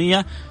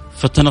النصرانية.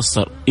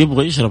 فتنصر،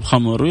 يبغى يشرب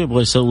خمر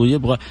ويبغى يسوي،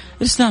 يبغى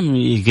الإسلام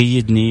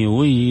يقيدني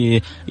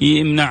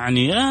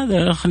ويمنعني،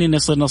 هذا خليني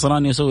أصير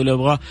نصراني يسوي اللي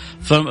يبغاه.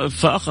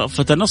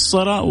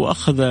 فتنصر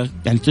وأخذ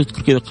يعني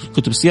تذكر كذا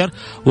كتب السير،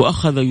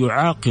 وأخذ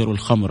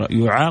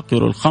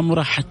يعاقر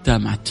الخمر حتى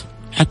مات.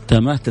 حتى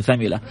مات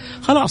ثملة.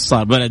 خلاص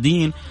صار بلا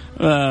دين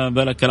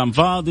بلا كلام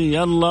فاضي،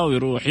 يلا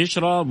ويروح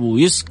يشرب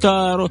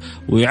ويسكر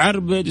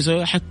ويعربد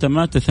يسوي حتى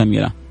مات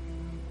ثملة.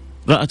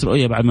 رأت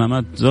رؤيا بعد ما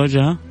مات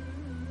زوجها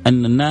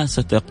أن الناس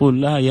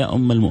تقول لها يا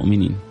أم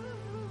المؤمنين،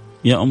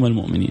 يا أم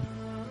المؤمنين،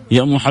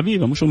 يا أم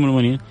حبيبة مش أم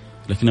المؤمنين،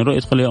 لكن الرؤيا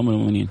تقول يا أم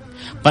المؤمنين.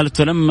 قالت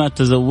فلما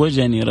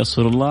تزوجني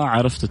رسول الله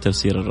عرفت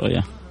تفسير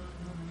الرؤيا،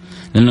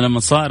 لأن لما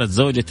صارت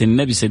زوجة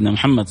النبي سيدنا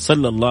محمد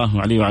صلى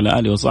الله عليه وعلى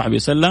آله وصحبه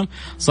وسلم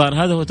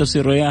صار هذا هو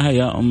تفسير رؤياها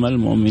يا أم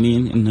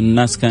المؤمنين، إن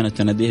الناس كانت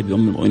تناديه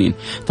بأم المؤمنين.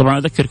 طبعا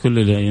أذكر كل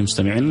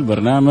المستمعين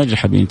البرنامج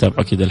حابين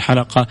يتابعوا أكيد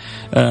الحلقة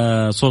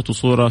صوت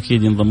وصورة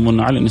أكيد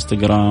ينضمونا على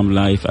الانستغرام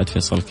لايف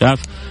 @فيصل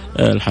كاف.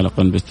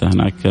 الحلقة نبثها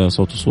هناك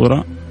صوت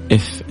وصورة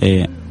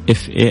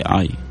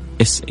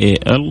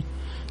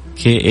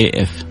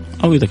FAISALKAF،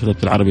 أو إذا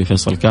كتبت العربي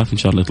فيصل كاف إن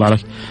شاء الله يطلع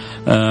لك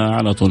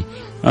على طول.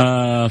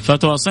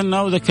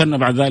 فتواصلنا وذكرنا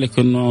بعد ذلك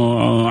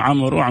أنه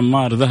عمرو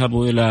وعمار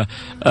ذهبوا إلى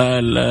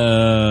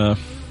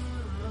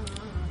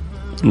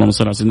اللهم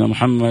صل على سيدنا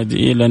محمد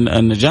إلى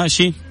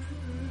النجاشي،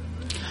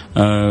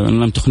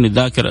 لم تخني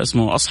الذاكرة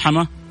اسمه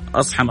أصحمة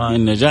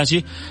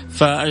النجاشي.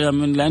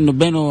 لأنه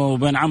بينه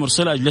وبين عمرو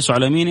صلة أجلسوا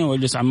على يمينه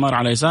ويجلس عمار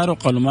على يساره،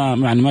 وقالوا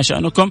ما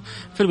شأنكم.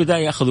 في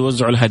البداية أخذوا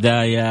وزعوا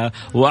الهدايا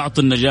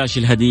وأعطوا النجاشي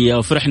الهدية،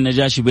 وفرح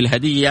النجاشي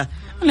بالهدية،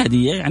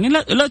 الهدية يعني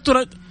لا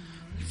ترد.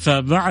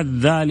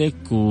 فبعد ذلك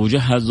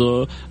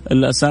وجهزوا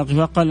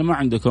الأساقفة قال ما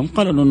عندكم؟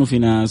 قالوا أنه في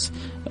ناس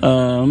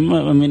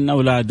من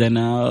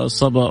أولادنا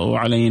صبأوا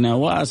علينا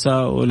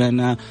وأساءوا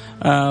لنا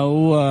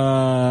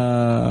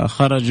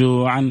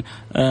وخرجوا عن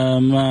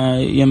ما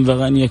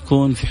ينبغي أن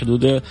يكون في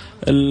حدود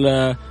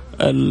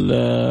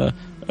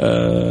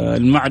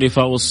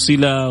المعرفة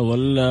والصلة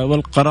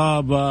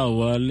والقرابة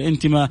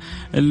والانتماء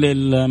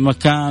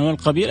للمكان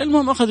والقبيلة.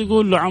 المهم أخذ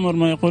يقول له عمر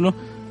ما يقوله.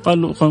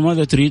 قال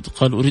ماذا تريد؟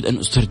 قال أريد أن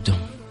أستردهم.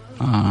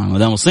 ما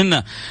دام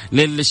وصلنا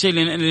للشيء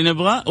اللي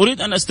نبغاه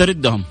أريد أن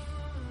أستردهم.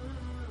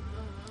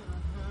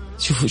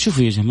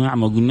 شوفوا يا جماعة،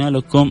 ما قلنا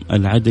لكم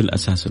العدل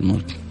أساس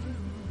الملك.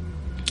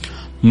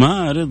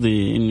 ما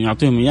رضي إنه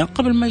يعطيهم إياه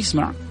قبل ما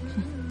يسمع.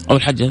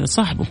 أول حاجة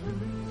صاحبه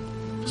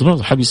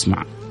برضه حاب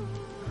يسمع،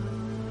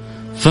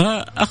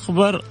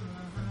 فأخبر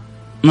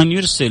من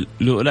يرسل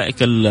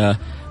لأولئك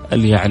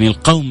يعني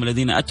القوم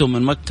الذين أتوا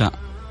من مكة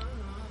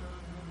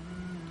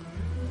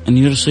أن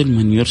يرسل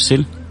من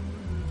يرسل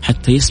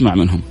حتى يسمع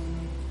منهم.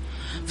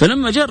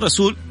 فلما جاء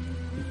الرسول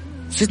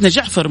سيدنا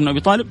جعفر بن أبي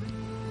طالب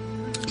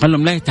قال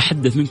لهم لا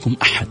يتحدث منكم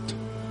أحد،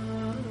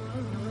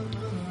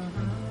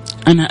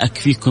 أنا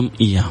أكفيكم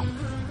إياهم،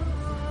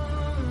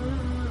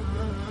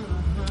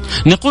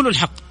 نقول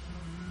الحق،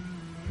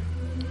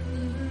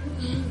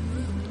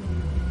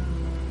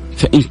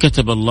 فإن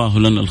كتب الله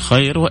لنا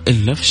الخير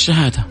وإلا في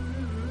الشهادة.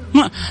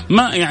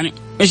 ما يعني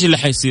إيش اللي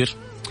حيصير؟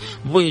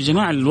 يا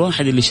جماعة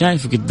الواحد اللي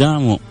شايف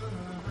قدامه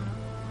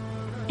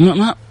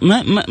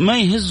ما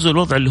يهز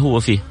الوضع اللي هو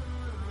فيه.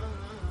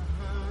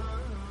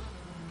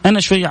 أنا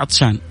شوية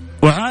عطشان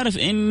وعارف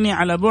إني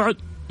على بعد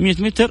 100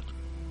 متر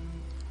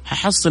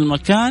هحصل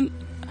مكان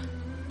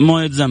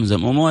موية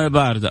زمزم وموية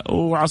باردة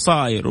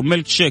وعصاير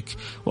وميلك شيك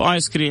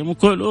وآيس كريم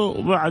وكله،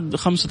 وبعد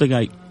 5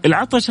 دقائق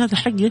العطش هذا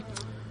حقي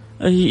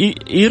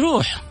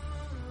يروح.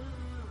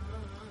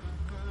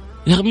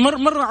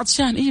 مرة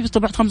عطشان إيه بس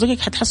بعد 5 دقائق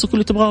حتحصل كل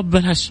اللي تبغاه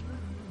ببلاش،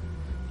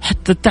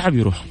 حتى التعب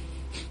يروح.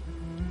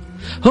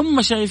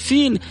 هم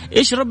شايفين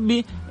إيش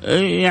ربي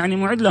يعني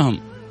معد لهم.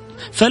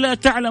 فلا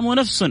تعلم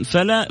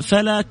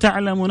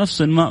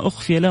نفس ما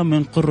أخفي لهم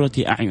من قرة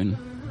أعين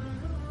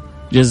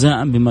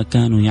جزاء بما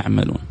كانوا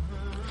يعملون.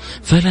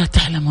 فلا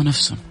تعلم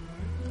نفس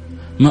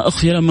ما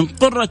أخفي لهم من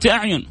قرة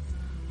أعين.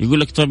 يقول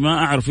لك طيب ما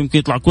أعرف يمكن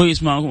يطلع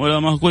كويس ولا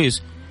ما هو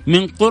كويس.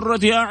 من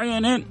قرة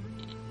أعين.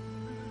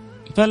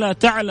 فلا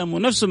تعلم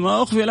نفس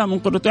ما أخفي لهم من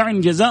قرة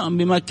أعين جزاء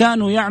بما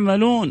كانوا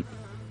يعملون.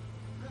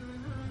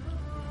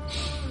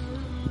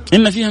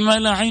 إن فيها ما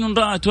لا عين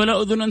رأت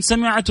ولا أذن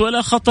سمعت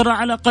ولا خطر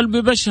على قلب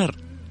بشر.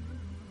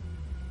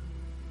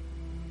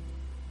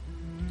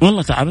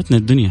 والله تعبتنا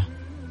الدنيا،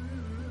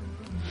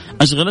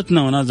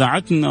 أشغلتنا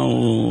ونازعتنا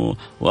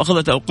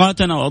وأخذت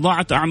أوقاتنا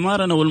وأضاعت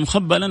أعمارنا،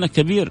 والمخبأ لنا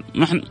كبير.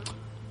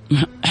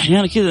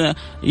 أحيانا كذا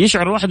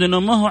يشعر واحد أنه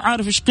ما هو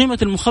عارف إيش قيمة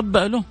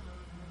المخبأ له.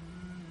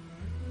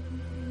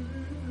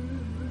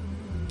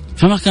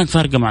 فما كانت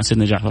فارقة مع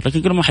سيدنا جعفر،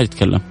 لكن قالوا ما حد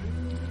يتكلم.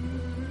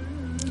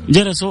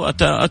 جلسوا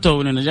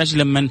أتوا للنجاشي.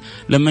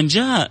 لما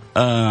جاء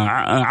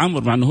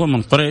عمرو مع أنه هو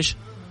من قريش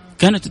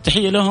كانت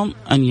التحية لهم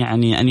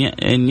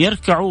أن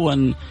يركعوا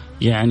وأن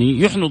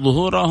يعني يحنوا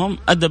ظهورهم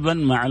أدبا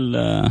مع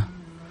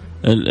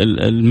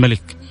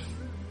الملك.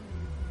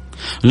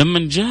 لما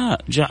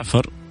جاء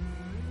جعفر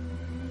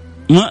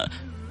ما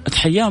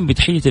تحياهم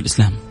بتحية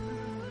الإسلام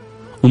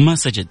وما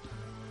سجد،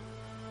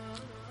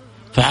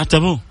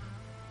 فعتبوه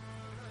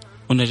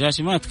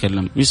والنجاشي ما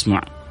تكلم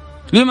يسمع.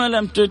 لما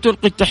لم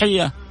تلقي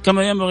التحية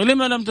كما ينبغي؟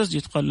 لما لم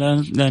تسجد؟ قال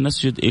لا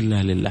نسجد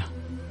إلا لله.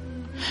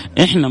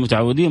 إحنا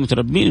متعودين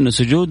متربين إن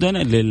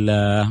سجودنا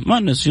لله، ما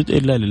نسجد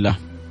إلا لله.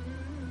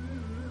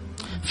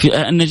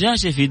 في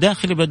النجاشي في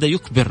داخله بدأ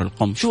يكبر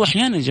القوم. شو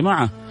أحيانا يا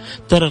جماعة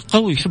ترى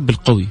القوي يحب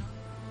القوي،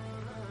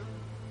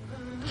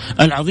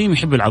 العظيم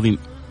يحب العظيم،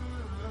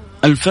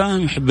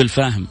 الفاهم يحب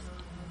الفاهم،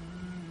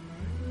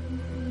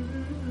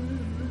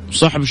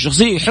 صاحب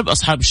الشخصية يحب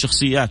أصحاب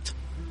الشخصيات.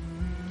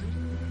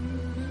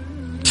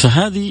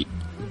 فهذه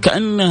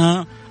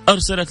كأنها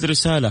أرسلت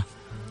رسالة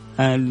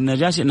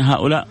النجاشي أن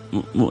هؤلاء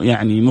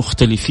يعني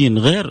مختلفين،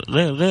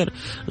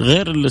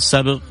 غير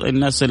السابق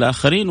الناس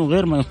الآخرين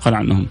وغير ما يقال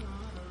عنهم.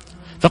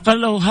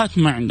 فقال له هات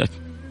ما عندك.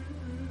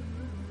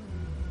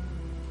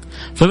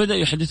 فبدأ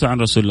يحدث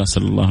عن رسول الله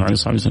صلى الله عليه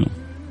وسلم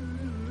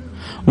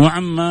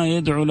وعما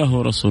يدعو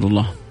له رسول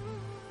الله.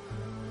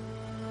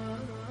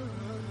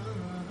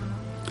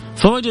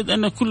 فوجد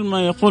أن كل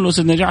ما يقوله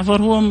سيدنا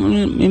جعفر هو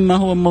مما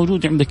هو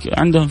موجود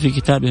عندهم في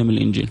كتابهم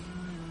الإنجيل.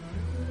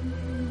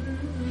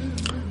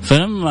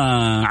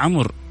 فلما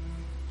عمر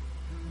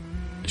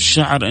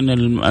شعر أن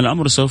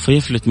الأمر سوف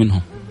يفلت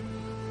منه،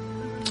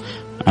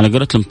 أنا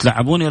قلت لهم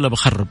تلعبوني ولا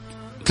بخرب،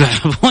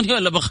 تلعبوني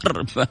ولا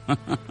بخرب.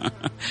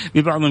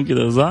 ببعضهم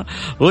كذا صح،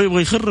 هو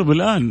يبغى يخرب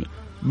الآن.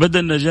 بدأ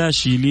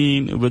النجاشي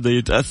يلين وبدأ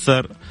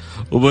يتأثر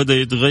وبدأ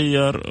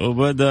يتغير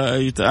وبدأ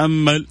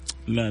يتأمل.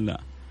 لا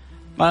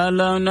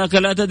قال إنك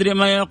لا تدري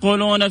ما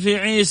يقولون في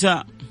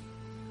عيسى.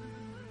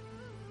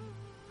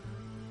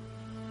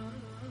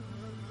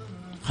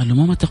 قال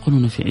له ما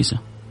تقولون في عيسى؟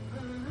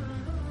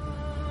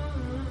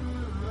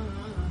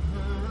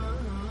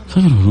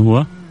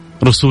 هو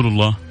رسول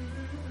الله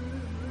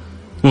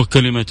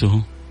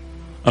وكلمته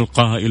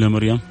ألقاها إلى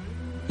مريم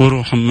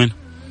وروح منه.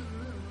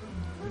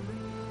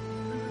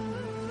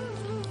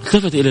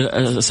 التفت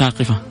إلى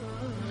ساقفة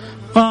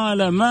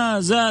قال ما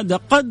زاد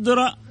قدر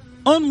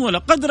أنمل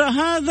قدر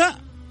هذا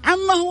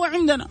عما هو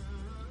عندنا.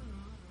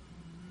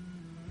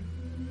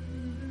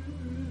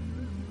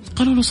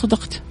 قالوا له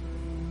صدقت،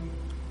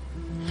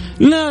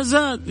 لا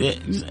زاد،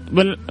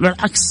 بل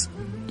بالعكس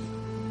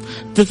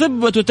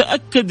تثبت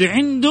وتأكد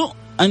عنده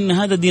أن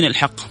هذا دين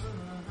الحق.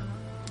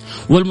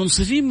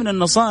 والمنصفين من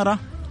النصارى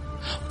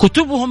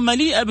كتبهم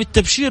مليئة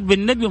بالتبشير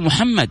بالنبي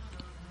محمد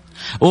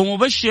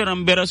ومبشرا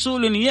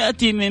برسول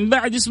يأتي من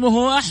بعد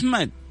اسمه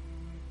أحمد.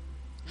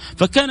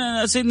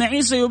 فكان سيدنا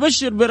عيسى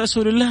يبشر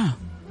برسول الله.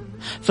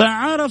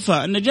 فعرف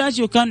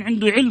النجاشي وكان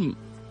عنده علم،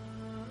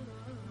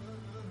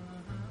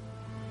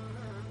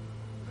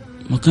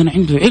 وكان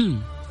عنده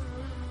علم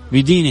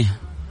بدينه،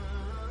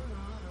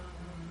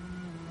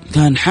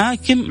 كان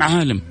حاكم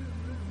عالم،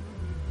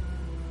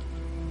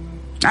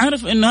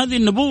 عارف أن هذه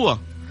النبوة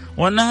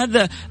وأن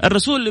هذا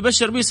الرسول اللي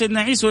بشر به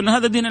سيدنا عيسى وأن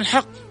هذا دين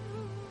الحق.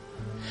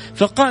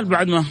 فقال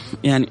بعد ما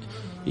يعني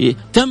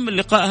تم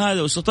اللقاء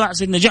هذا واستطاع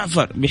سيدنا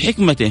جعفر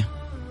بحكمته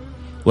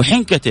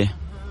وحنكته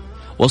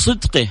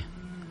وصدقه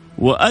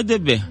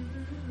وأدبه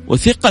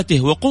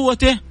وثقته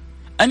وقوته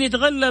أن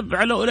يتغلب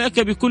على أولئك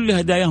بكل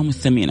هداياهم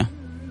الثمينة.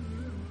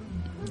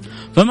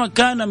 فما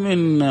كان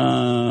من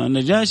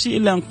نجاشي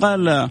إلا أن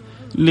قال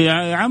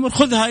لعمر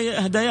خذ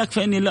هداياك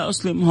فإني لا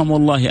أسلمهم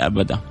والله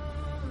أبدا.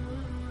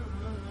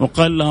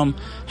 وقال لهم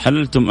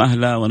حللتم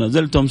أهلا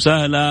ونزلتم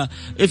سهلا،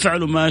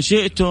 افعلوا ما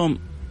شئتم.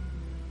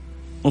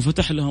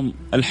 وفتح لهم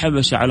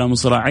الحبشة على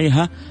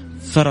مصراعيها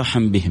فرحا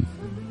بهم.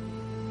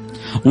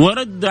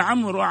 ورد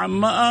عمرو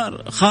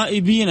وعمار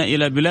خائبين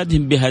إلى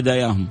بلادهم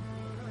بهداياهم.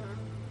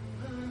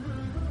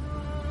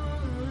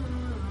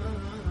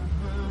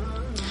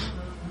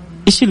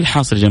 إيش اللي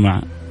حاصل يا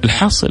جماعة؟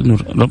 الحاصل أن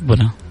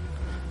ربنا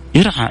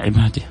يرعى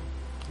عباده،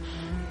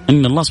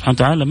 أن الله سبحانه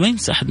وتعالى ما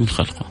ينسى أحد من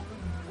خلقه.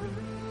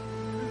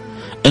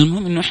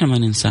 المهم أنه إحنا ما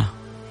ننساه،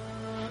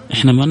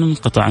 إحنا ما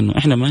ننقطع عنه،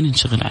 إحنا ما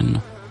ننشغل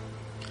عنه.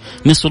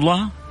 نسوا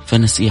الله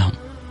فنسيهم،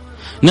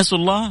 نسوا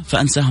الله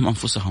فأنساهم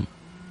أنفسهم.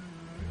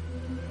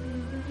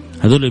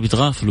 هذول اللي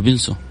بيتغافلوا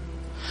بينسوا.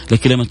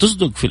 لكن لما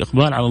تصدق في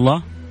الإقبال على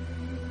الله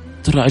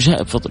ترى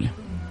عجائب فضله،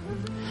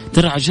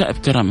 ترى عجائب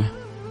كرمه.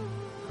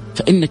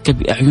 فإنك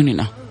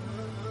بأعيننا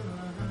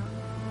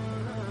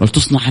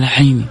ولتصنع على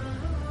عيني،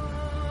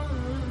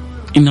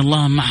 إن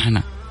الله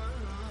معنا،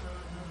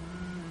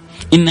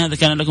 إن هذا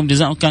كان لكم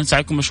جزاء وكان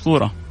سعيكم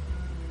مشكورا،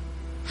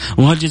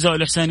 وهل جزاء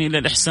الإحسان إلا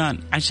الإحسان.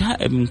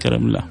 عجائب من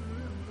كرم الله،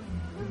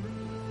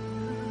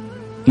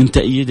 من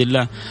تأييد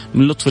الله،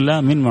 من لطف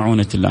الله، من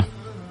معونة الله.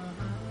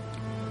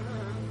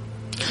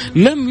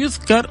 لم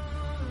يذكر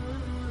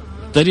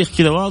تاريخ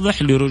كذا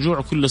واضح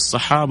لرجوع كل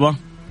الصحابة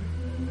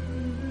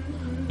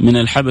من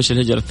الحبشة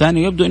الهجرة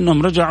الثانية. يبدو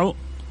أنهم رجعوا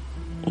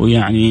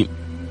ويعني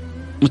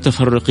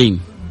متفرقين.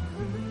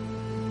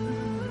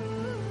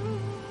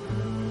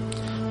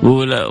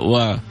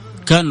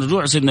 وكان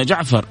رجوع سيدنا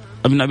جعفر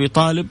ابن أبي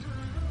طالب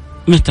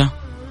متى؟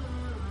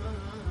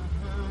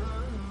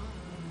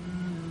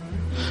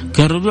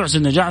 كان رجوع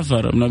سيدنا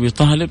جعفر ابن أبي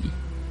طالب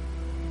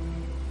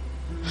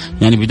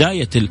يعني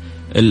بداية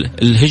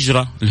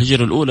الهجرة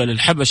الأولى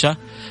للحبشة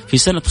في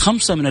سنة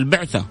 5 من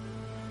البعثة.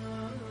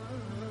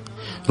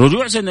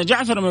 رجوع سيدنا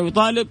جعفر بن أبي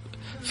طالب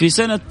في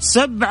سنة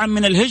 7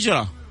 من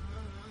الهجرة.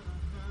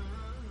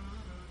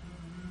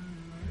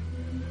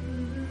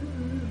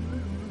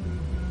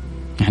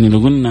 يعني لو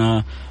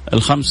قلنا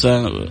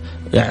 5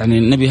 يعني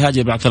النبي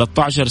هاجر بعد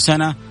 13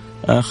 سنة،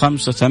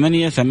 5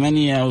 8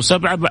 8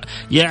 و7،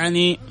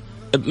 يعني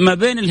ما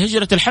بين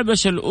الهجرة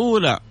الحبشة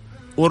الأولى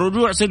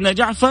ورجوع سيدنا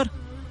جعفر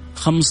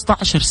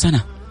 15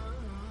 سنة.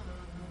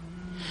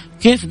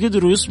 كيف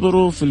قدروا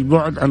يصبروا في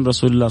البعد عن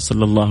رسول الله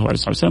صلى الله عليه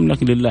وسلم؟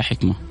 لكن لله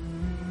حكمة.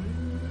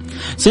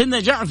 سيدنا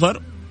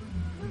جعفر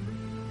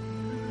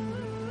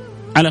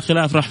على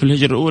خلاف راح في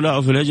الهجرة الأولى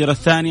أو في الهجرة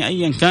الثانية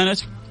أيا كانت،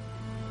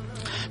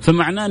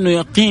 فمعناه أنه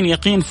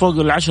يقين فوق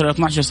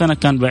 10-12 سنة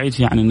كان بعيد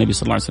فيه عن النبي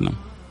صلى الله عليه وسلم.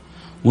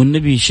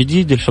 والنبي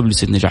شديد الحب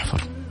لسيدنا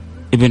جعفر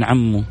ابن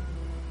عمه،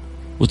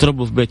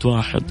 وتربوا في بيت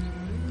واحد،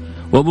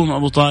 وأبوهم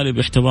أبو طالب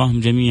احتواهم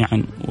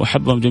جميعا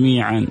وحبهم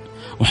جميعا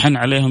وحن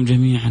عليهم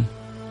جميعا،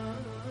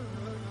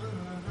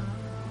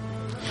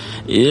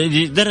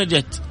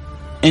 درجة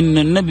إن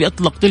النبي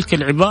أطلق تلك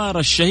العبارة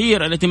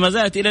الشهيرة التي ما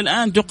زالت إلى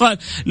الآن تقال: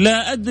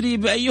 لا أدري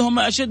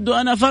بأيهما أشد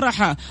أنا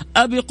فرحا،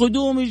 أبي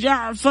قدوم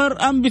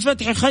جعفر أم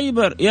بفتح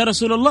خيبر؟ يا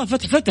رسول الله،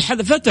 فتح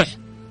هذا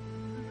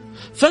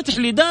فتح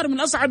لدار من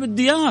أصعب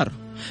الديار،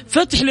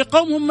 فتح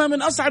لقوم هم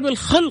من أصعب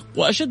الخلق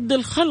وأشد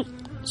الخلق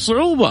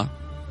صعوبة،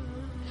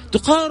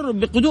 تقارب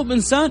بقدوم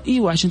إنسان.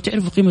 إيوه، عشان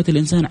تعرفوا قيمة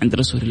الإنسان عند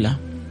رسول الله،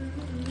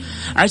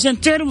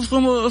 عشان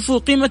تعرفوا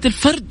قيمة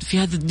الفرد في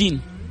هذا الدين،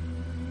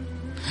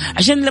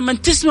 عشان لما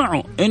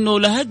تسمعوا إنه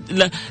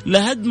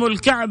لهدم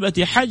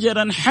الكعبة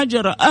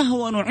حجرا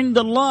أهون عند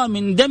الله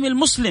من دم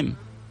المسلم.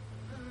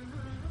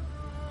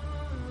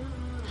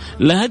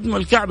 لهدم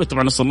الكعبة،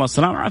 طبعا نسأل الله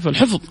السلامة والعافية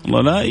الحفظ،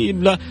 الله لا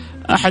يبلى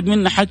أحد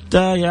منا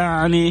حتى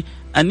يعني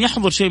أن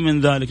يحضر شيء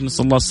من ذلك،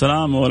 نسأل الله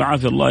السلامة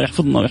والعافية، الله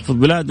يحفظنا ويحفظ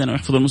بلادنا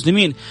ويحفظ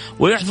المسلمين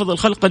ويحفظ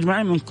الخلق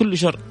أجمعين من كل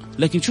شر.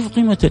 لكن شوفوا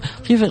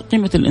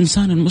قيمة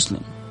الإنسان المسلم.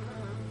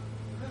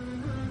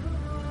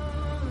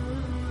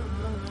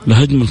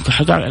 لهدم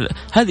الكعبة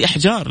هذه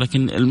أحجار،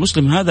 لكن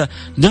المسلم هذا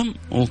دم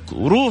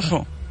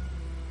وروحه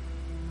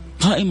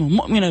قائمة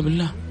مؤمنة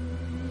بالله،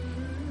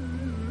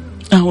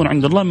 أهون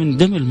عند الله من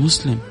دم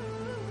المسلم.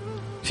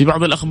 في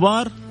بعض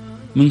الأخبار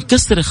من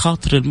كسر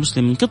خاطر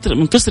المسلم،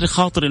 من كسر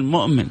خاطر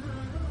المؤمن.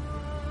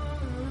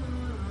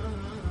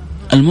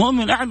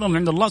 المؤمن أعظم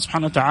عند الله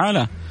سبحانه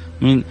وتعالى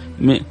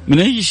من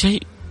أي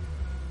شيء.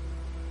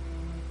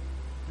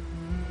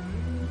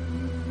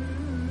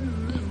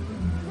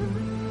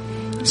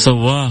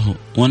 سواه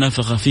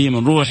ونفخ فيه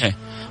من روحه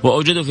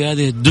وأوجده في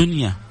هذه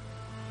الدنيا.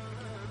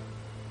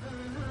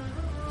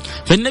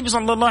 فالنبي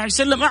صلى الله عليه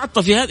وسلم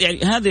أعطى في هذا،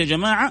 يعني هذا يا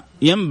جماعة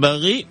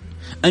ينبغي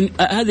أن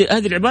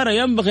هذه العبارة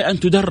ينبغي أن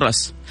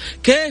تدرس.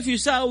 كيف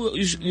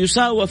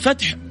يساوى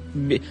فتح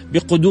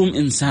بقدوم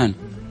إنسان؟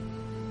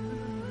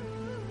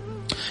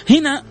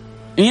 هنا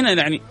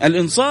يعني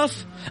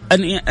الإنصاف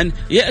أن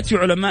يأتي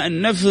علماء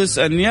النفس،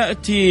 أن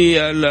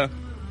يأتي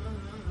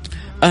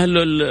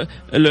أهل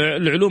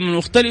العلوم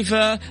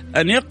المختلفة،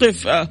 أن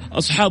يقف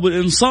أصحاب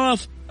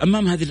الإنصاف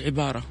أمام هذه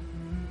العبارة.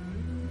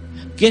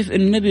 كيف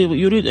النبي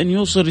يريد أن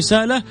يوصل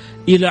رسالة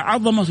إلى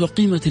عظمة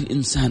وقيمة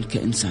الإنسان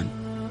كإنسان.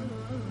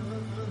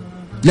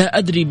 لا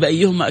أدري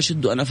بأيهما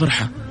أشد أنا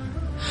فرحة،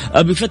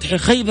 بفتح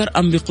خيبر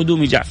أم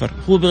بقدوم جعفر.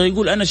 هو بغى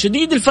يقول أنا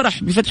شديد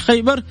الفرح بفتح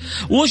خيبر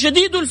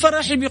وشديد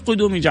الفرح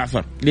بقدوم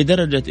جعفر،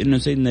 لدرجة أنه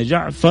سيدنا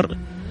جعفر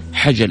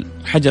حجل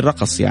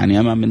رقص يعني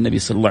أمام النبي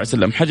صلى الله عليه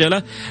وسلم،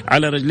 حجله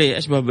على رجليه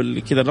أشبه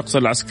كذا الرقصة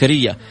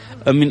العسكرية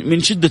من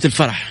شدة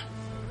الفرح،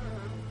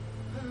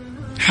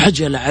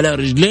 حجل على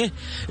رجليه،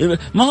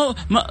 ما هو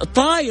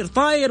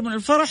طاير من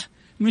الفرح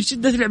من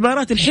شدة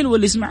العبارات الحلوة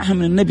اللي يسمعها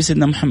من النبي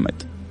سيدنا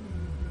محمد.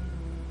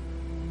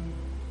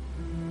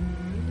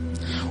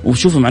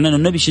 وشوفوا معناه أنه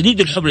النبي شديد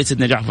الحب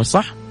لسيدنا جعفر،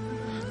 صح؟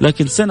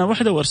 لكن سنة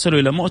واحدة وارسلوا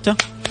إلى مؤتة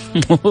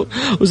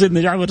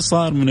وسيدنا جعفر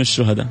صار من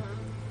الشهداء.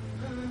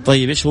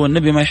 طيب إيش هو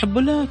النبي ما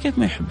يحبه؟ لا، كيف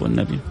ما يحبه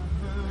النبي؟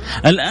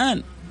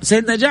 الآن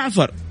سيدنا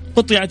جعفر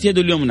قطعت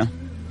يده اليمنى،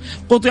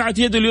 قطعت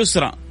يده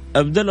اليسرى،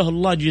 أبدله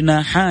الله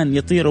جناحان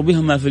يطير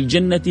بهما في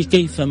الجنة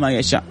كيفما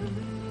يشاء.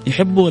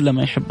 يحبه ولا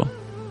ما يحبه؟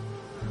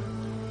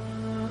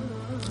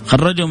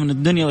 خرجه من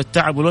الدنيا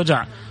والتعب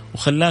والوجع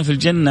وخلاه في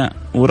الجنة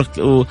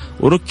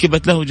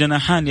وركبت له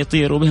جناحان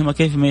يطير بهما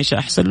كيفما يشاء.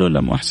 أحسن له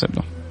ولا ما أحسن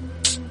له؟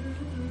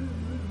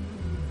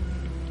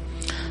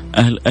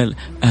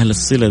 أهل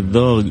الصلة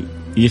الذوق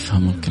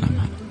يفهموا الكلام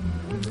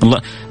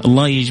هذا.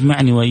 الله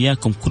يجمعني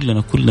وإياكم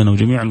كلنا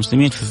وجميع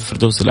المسلمين في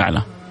الفردوس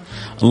الأعلى.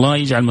 الله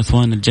يجعل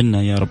مثوانا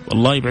الجنة يا رب.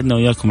 الله يبعدنا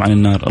وإياكم عن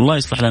النار. الله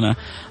يصلح لنا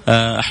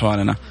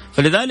أحوالنا.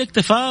 فلذلك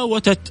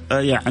تفاوتت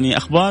يعني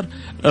أخبار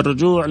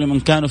الرجوع لمن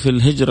كانوا في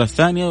الهجرة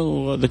الثانية،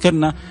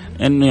 وذكرنا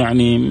أنه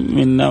يعني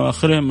من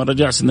آخرهم من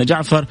رجع سيدنا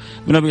جعفر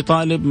بن أبي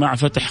طالب مع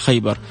فتح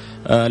خيبر.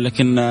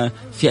 لكن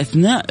في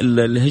أثناء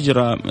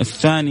الهجرة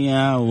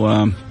الثانية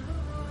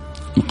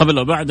قبل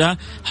وبعدها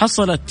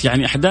حصلت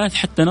يعني أحداث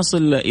حتى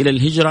نصل إلى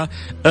الهجرة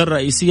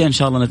الرئيسية إن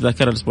شاء الله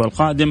نتذكرها الأسبوع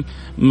القادم.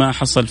 ما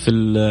حصل في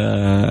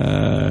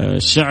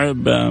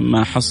الشعب،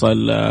 ما حصل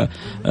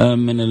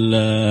من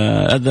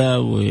الأذى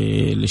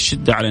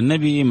والشدة على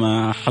النبي،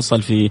 ما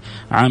حصل في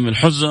عام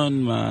الحزن،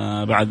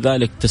 ما بعد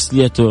ذلك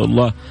تسليته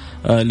الله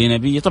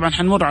لنبيه. طبعا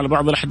حنمر على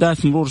بعض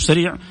الأحداث مرور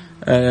سريع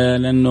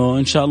لأنه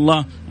إن شاء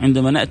الله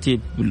عندما نأتي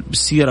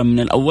بالسيرة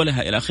من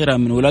أولها إلى آخرها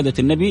من ولادة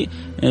النبي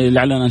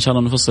لعلنا إن شاء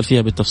الله نفصل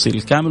فيها بالتفصيل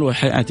الكامل،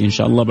 وحياتي إن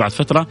شاء الله بعد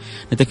فترة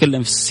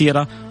نتكلم في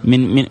السيرة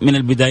من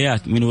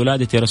البدايات من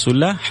ولادة رسول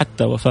الله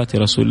حتى وفاة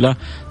رسول الله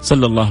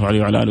صلى الله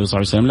عليه وعلى آله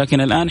وصحبه وسلم.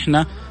 لكن الآن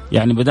إحنا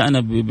يعني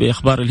بدأنا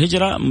بأخبار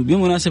الهجرة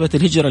بمناسبة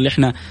الهجرة اللي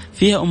إحنا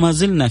فيها وما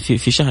زلنا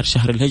في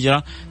شهر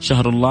الهجرة،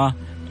 شهر الله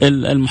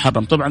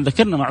المحرم. طبعا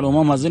ذكرنا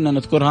معلومة ما زلنا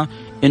نذكرها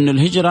إن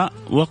الهجرة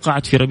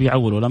وقعت في ربيع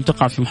أول ولم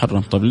تقع في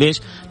محرم. طب ليش؟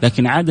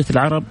 لكن عادة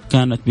العرب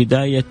كانت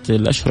بداية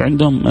الأشهر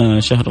عندهم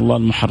شهر الله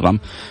المحرم،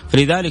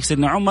 فلذلك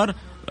سيدنا عمر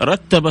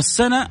رتب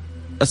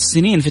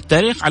السنين في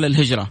التاريخ على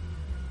الهجرة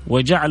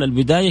وجعل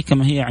البداية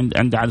كما هي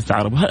عند عادة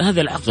العرب.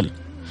 هذا العقل.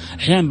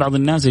 أحيانا بعض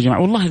الناس يا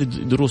جماعة والله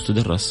دروس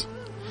تدرس،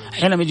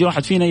 أحيانا يجي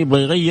واحد فينا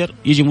يبغى يغير،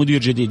 يجي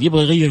مدير جديد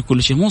يبغى يغير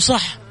كل شيء، مو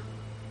صح.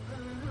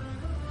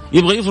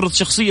 يبغى يفرض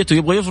شخصيته،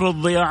 يبغى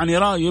يفرض يعني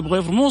رأيه، يبغى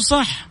يفرض، مو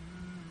صح.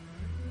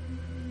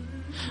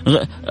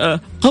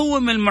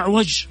 قوم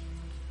المعوج،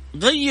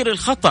 غير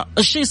الخطأ،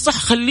 الشيء الصح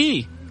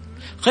خليه.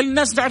 خلي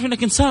الناس تعرف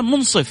انك انسان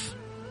منصف،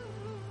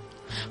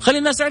 خلي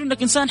الناس تعرف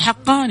انك انسان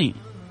حقاني،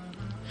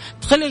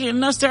 خلي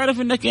الناس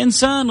تعرف انك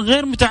انسان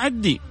غير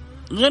متعدي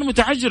غير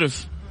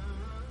متعجرف.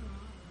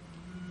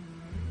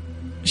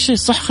 الشيء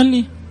الصح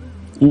خليه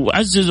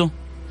وعززه،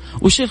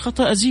 والشيء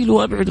الخطأ أزيله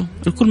وأبعده،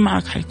 الكل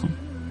معك حيكون.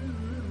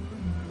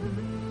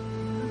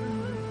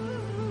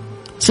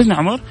 سيدنا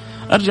عمر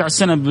أرجع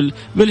السنة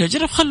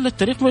بالهجرة خلى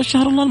الطريق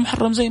بشهر الله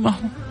المحرم زي ما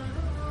هو،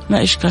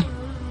 لا إشكال.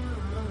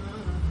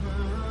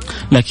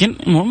 لكن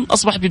المهم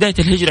أصبح بداية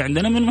الهجرة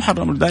عندنا من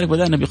محرم، ولذلك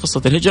بدأنا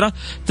بقصة الهجرة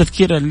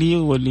تذكيرا لي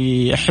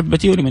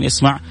ولأحبتي ولمن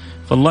يسمع،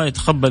 فالله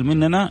يتقبل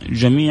مننا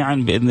جميعا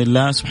بإذن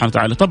الله سبحانه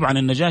وتعالى. طبعا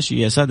النجاشي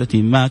يا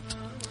سادتي مات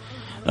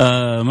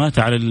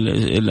على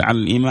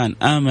الإيمان،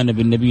 آمن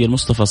بالنبي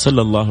المصطفى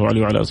صلى الله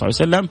عليه وعلى آله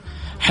وسلم،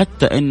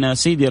 حتى إن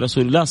سيدي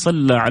رسول الله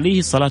صلى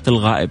عليه صلاة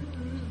الغائب،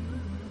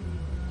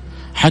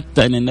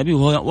 حتى أن النبي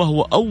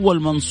وهو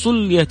أول من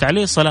صليت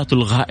عليه صلاة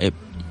الغائب.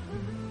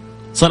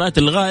 صلاة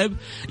الغائب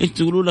أنت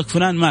تقولوا لك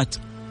فلان مات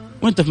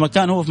وأنت في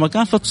مكان هو في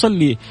مكان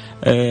فتصلي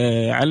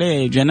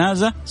عليه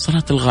جنازة،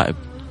 صلاة الغائب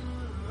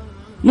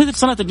مثل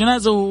صلاة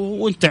الجنازة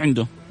وأنت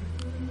عنده،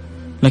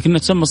 لكنها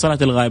تسمى صلاة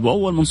الغائب.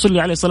 وأول من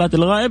صلي عليه صلاة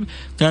الغائب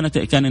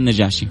كان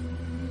النجاشي.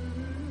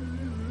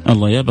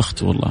 الله يا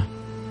بخت والله،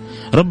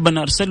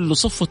 ربنا أرسل له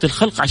صفوة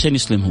الخلق عشان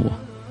يسلم هو.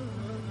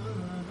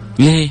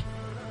 ليه؟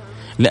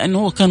 لأنه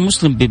هو كان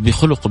مسلم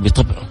بخلقه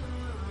بطبعه،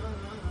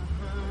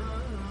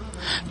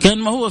 كان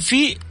ما هو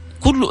فيه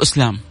كله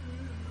إسلام،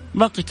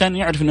 باقي كان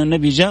يعرف أن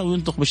النبي جاء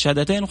وينطق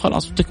بالشهادتين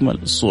وخلاص وتكمل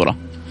الصورة.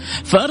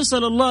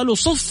 فأرسل الله له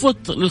صفوة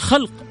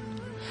الخلق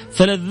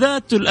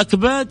فلذات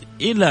الأكباد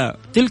إلى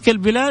تلك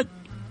البلاد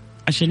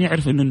عشان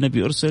يعرف أن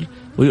النبي أرسل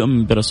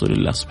ويؤمن برسول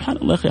الله. سبحان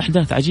الله يا أخي،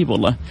 أحداث عجيبة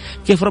والله.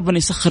 كيف ربنا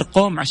يسخر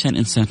قوم عشان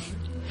إنسان،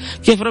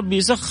 كيف ربي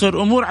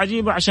يسخر أمور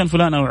عجيبة عشان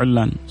فلان أو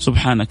علان.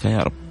 سبحانك يا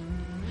رب،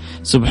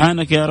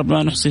 سبحانك يا رب،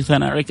 لا نحصي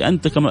ثناء عليك،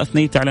 أنت كما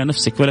أثنيت على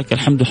نفسك، ولك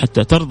الحمد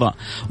حتى ترضى،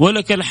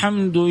 ولك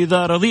الحمد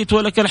إذا رضيت،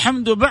 ولك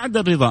الحمد بعد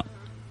الرضا.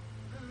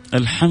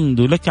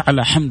 الحمد لك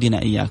على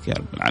حمدنا إياك يا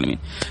رب العالمين.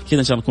 كذا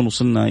إن شاء الله نكون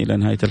وصلنا إلى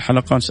نهاية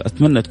الحلقة.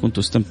 أتمنى تكونوا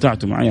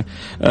استمتعتوا معي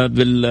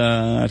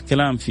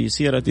بالكلام في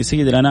سيرة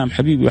سيد الأنام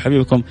حبيبي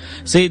وحبيبكم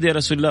سيدي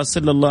رسول الله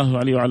صلى الله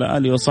عليه وعلى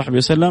آله وصحبه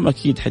وسلم.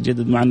 أكيد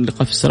حجدد معنا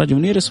اللقاء في السراج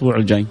منير الأسبوع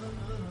الجاي.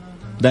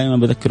 دائما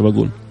بذكر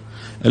بقول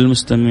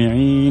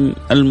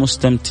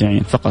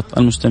المستمتعين فقط،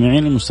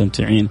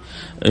 المستمتعين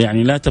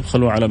يعني لا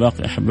تبخلوا على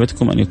باقي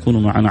أحبتكم أن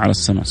يكونوا معنا على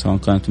السمع، سواء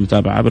كانت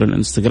متابعة عبر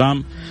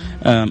الانستغرام،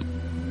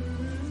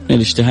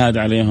 الاجتهاد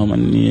عليهم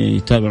أن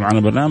يتابع معنا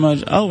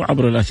البرنامج أو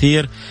عبر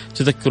الأثير.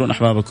 تذكرون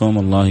أحبابكم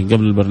والله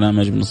قبل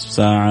البرنامج بنصف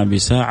ساعة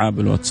بساعة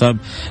بالواتساب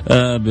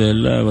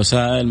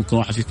بالوسائل، ممكن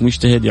واحد فيكم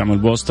يجتهد يعمل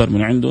بوستر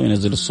من عنده،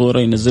 ينزل الصورة،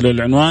 ينزل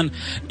العنوان،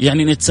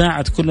 يعني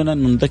نتساعد كلنا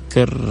أن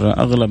نذكر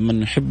أغلب من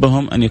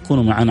نحبهم أن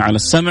يكونوا معنا على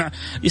السمع،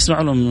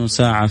 يسمعوا لهم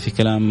ساعة في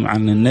كلام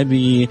عن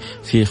النبي،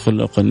 في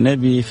خلق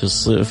النبي،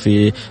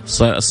 في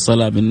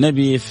الصلاة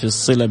بالنبي، في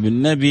الصلة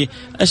بالنبي،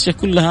 أشياء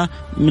كلها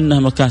منها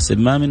مكاسب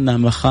ما منها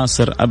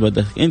مخاسر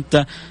أبدا.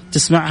 أنت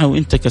تسمعها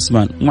وأنت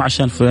كسبان، مو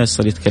عشان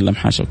فيصل يتكلم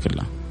حاشا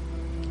وكلها.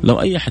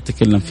 لو أي حد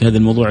تكلم في هذا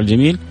الموضوع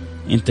الجميل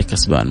أنت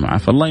كسبان معه.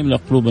 فالله يملأ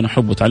قلوبنا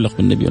حب وتعلق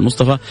بالنبي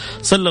المصطفى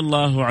صلى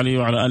الله عليه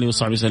وعلى آله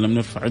وصحبه وسلم.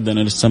 نرفع عدنا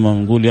للسماء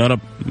ونقول يا رب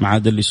ما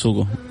عاد اللي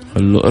يسوقه،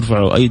 خلوا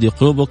ارفعوا أيدي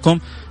قلوبكم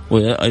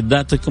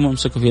وأيداتكم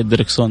وامسكوا في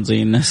الدركسون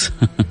زي الناس.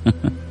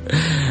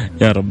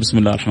 يا رب. بسم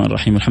الله الرحمن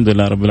الرحيم، الحمد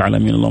لله رب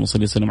العالمين، اللهم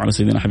صل وسلم على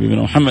سيدنا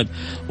حبيبنا محمد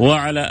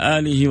وعلى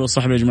آله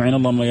وصحبه أجمعين.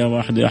 اللهم يا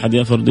واحد يا أحد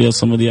يا فرد يا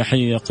صمد يا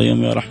حي يا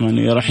قيوم يا رحمن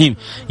يا رحيم،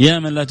 يا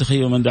من لا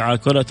تخيب من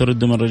دعاك ولا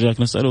ترد من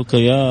رجاك، نسألك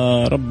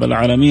يا رب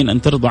العالمين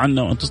أن ترضى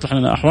عنا وأن تصلح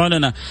لنا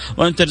أحوالنا،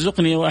 وأن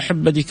ترزقني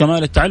وأحبتي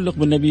كمال التعلق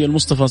بالنبي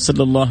المصطفى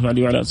صلى الله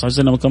عليه وعلى آله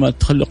وسلم وكمال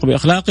التخلق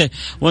بأخلاقه،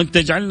 وأن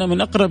تجعلنا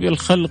من أقرب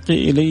الخلق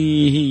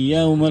إليه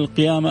يوم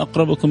القيامة،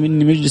 أقربكم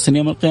مني مجلسا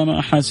يوم القيامة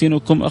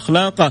أحاسنكم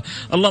أخلاقا.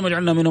 اللهم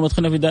اجعلنا منهم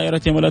وادخلنا في دائرة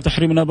خيراتهم ولا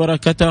تحرمنا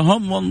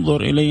بركتهم،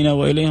 وانظر إلينا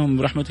وإليهم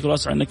برحمتك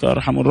الواسعة إنك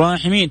أرحم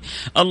الراحمين.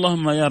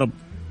 اللهم يا رب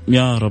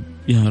يا رب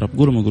يا رب،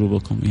 قولوا ما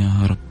قلوبكم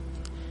يا رب.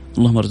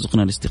 اللهم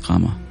ارزقنا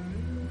الاستقامة،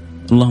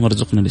 اللهم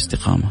ارزقنا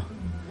الاستقامة،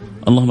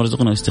 اللهم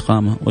ارزقنا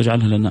الاستقامة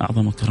واجعلها لنا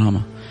أعظم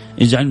كرامة.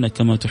 اجعلنا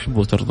كما تحب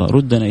وترضى،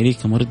 ردنا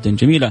إليك مردا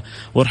جميلا،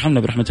 وارحمنا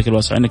برحمتك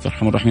الواسعة إنك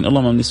أرحم الراحمين.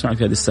 اللهم من يسمعك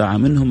في هذه الساعة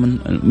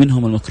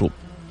منهم المكروب،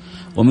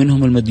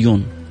 ومنهم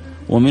المديون،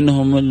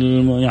 ومنهم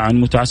يعني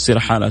متعسر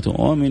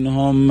حالته،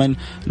 ومنهم من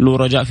له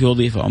رجاء في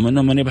وظيفة،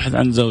 ومنهم من يبحث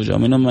عن زوجة،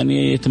 ومنهم من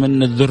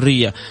يتمنى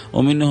الذرية،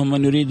 ومنهم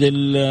من يريد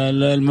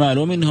المال،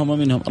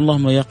 ومنهم.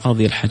 اللهم يا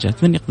قاضي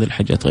الحاجات، من يقضي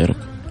الحاجات غيرك؟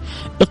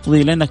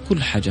 اقضي لنا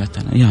كل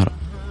حاجاتنا يا رب،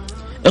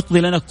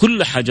 اقضي لنا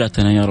كل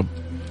حاجاتنا يا رب،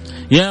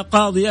 يا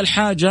قاضي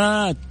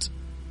الحاجات،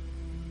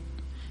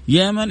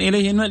 يا من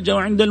إليه نلجأ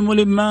عند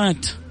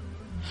الملمات،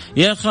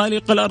 يا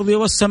خالق الأرض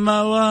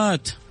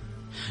والسماوات،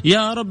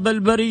 يا رب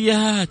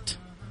البريات،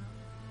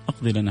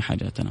 اقضي لنا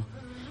حاجاتنا،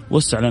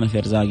 وسع لنا في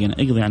أرزاقنا،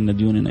 اقضي عنا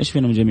ديوننا،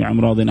 اشفنا من جميع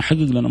أمراضنا، حقق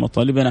لنا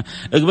مطالبنا،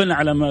 اقبلنا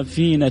على ما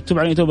فينا، تب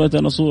علينا توبة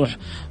نصوح،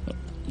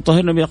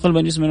 طهرنا بها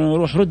قلبا جسمنا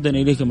وروح، ردنا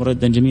إليك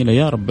مردا جميلا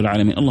يا رب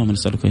العالمين. اللهم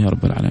نسألك يا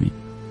رب العالمين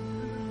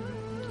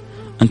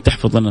أن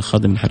تحفظ لنا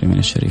خادم الحرمين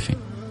الشريفين،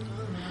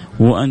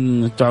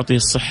 وأن تعطيه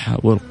الصحة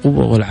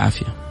والقوة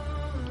والعافية،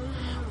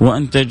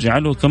 وأن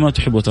تجعله كما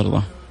تحب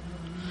وترضى،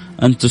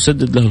 أن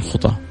تسدد له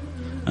الخطى،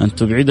 أن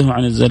تبعده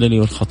عن الزلل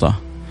والخطأ،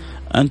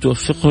 أن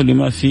توفقه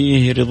لما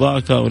فيه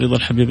رضاك ورضا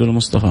الحبيب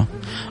المصطفى.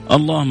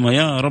 اللهم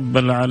يا رب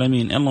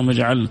العالمين، اللهم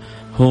اجعله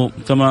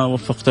كما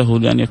وفقته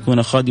لأن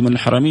يكون خادما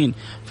الحرمين،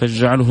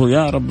 فاجعله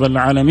يا رب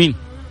العالمين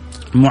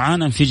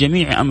معانا في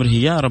جميع أمره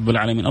يا رب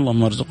العالمين.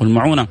 اللهم ارزقه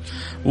المعونة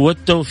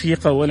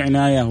والتوفيق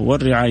والعناية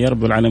والرعاية يا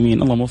رب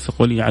العالمين. اللهم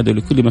وفق ولي عهده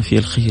لكل ما فيه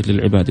الخير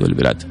للعباد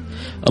والبلاد،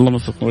 اللهم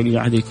وفق ولي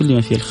عهده لكل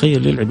ما فيه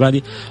الخير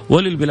للعباد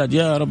وللبلاد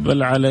يا رب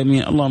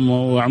العالمين. اللهم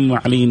وعم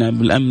علينا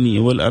بالأمن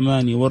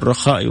والأمان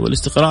والرخاء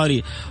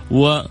والاستقرار،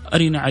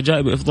 وأرنا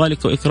عجائب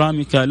إفضالك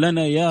وإكرامك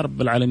لنا يا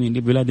رب العالمين،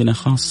 لبلادنا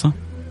خاصة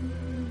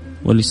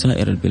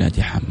ولسائر البلاد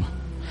عامة.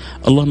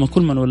 اللهم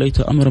كل من وليت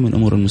أمر من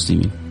أمور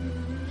المسلمين،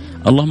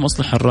 اللهم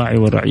اصلح الراعي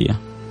والرعية،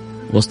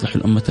 واصلح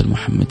الأمة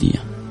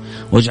المحمدية،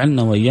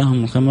 واجعلنا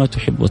وإياهم كما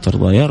تحب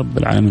وترضى يا رب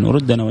العالمين،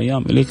 وردنا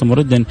وإياهم إليك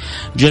مردا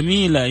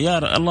جميلا يا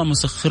رب. اللهم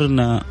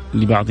سخرنا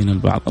لبعضنا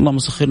البعض، اللهم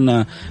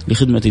سخرنا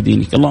لخدمة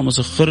دينك، اللهم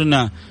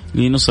سخرنا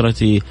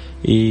لنصرة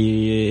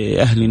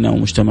أهلنا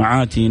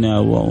ومجتمعاتنا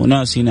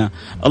وأناسنا.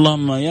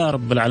 اللهم يا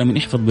رب العالمين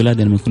احفظ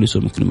بلادنا من كل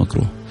سوء من كل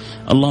مكروه.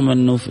 اللهم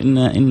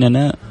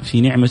إننا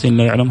في نعمة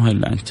لا يعلمها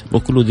إلا أنت،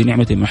 وكل ذي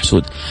نعمة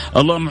محسود.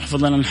 اللهم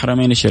احفظ لنا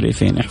الحرمين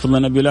الشريفين، احفظ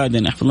لنا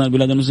بلادنا، احفظ لنا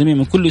بلاد المسلمين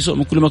من كل سوء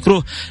من كل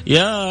مكروه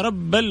يا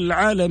رب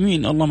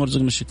العالمين. اللهم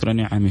ارزقنا الشكر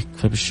نعمك،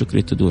 فبالشكر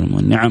تدوم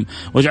النعم،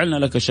 واجعلنا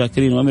لك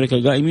شاكرين وأمرك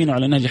قائمين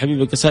على نهج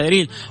حبيبك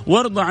سائرين،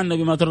 وارضى عنا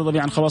بما ترضى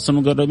به عن خواص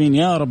المقربين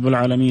يا رب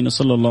العالمين.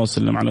 صلى الله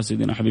وسلم على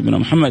سيدنا حبيبنا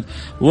محمد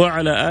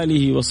وعلى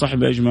آله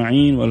وصحبه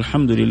أجمعين،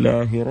 والحمد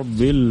لله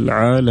رب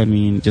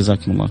العالمين.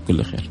 جزاكم الله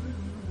كل خير،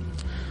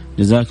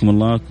 جزاكم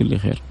الله كل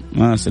خير.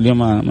 اليوم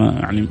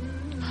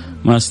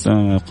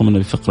ما قمنا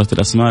بفقرة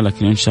الأسماء،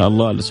 لكن إن شاء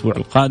الله الأسبوع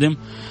القادم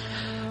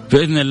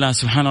بإذن الله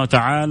سبحانه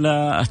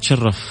وتعالى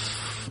أتشرف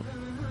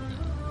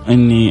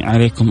أني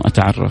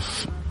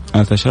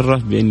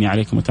أتشرف بأني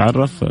عليكم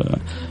أتعرف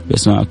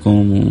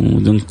بأسماءكم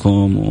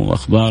ودنكم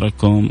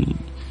وأخباركم،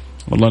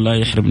 والله لا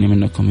يحرمني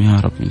منكم يا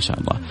رب إن شاء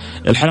الله.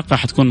 الحلقة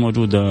حتكون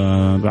موجودة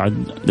بعد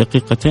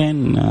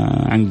دقيقتين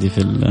عندي في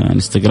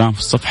الانستغرام في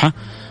الصفحة،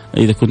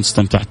 إذا كنت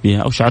استمتعت بها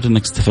أو شعرت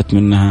أنك استفدت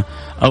منها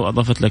أو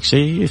أضافت لك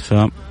شيء،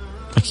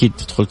 فأكيد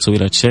تدخل تسوي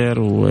لها شير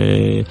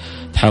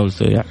وتحاول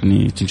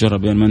يعني تنشرها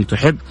بين من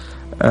تحب.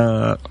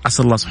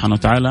 أسأل الله سبحانه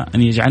وتعالى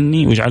أن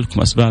يجعلني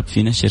ويجعلكم أسباب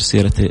في نشر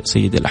سيرة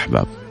سيد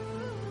الأحباب.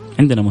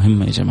 عندنا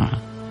مهمة يا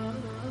جماعة،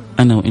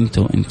 أنا وإنت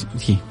وإنت،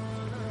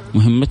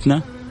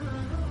 مهمتنا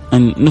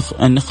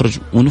أن نخرج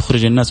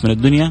ونخرج الناس من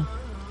الدنيا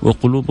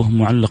وقلوبهم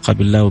معلقة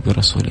بالله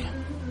وبرسوله،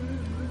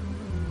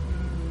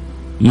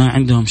 ما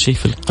عندهم شيء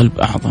في القلب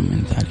أعظم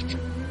من ذلك.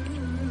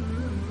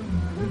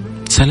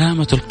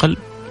 سلامة القلب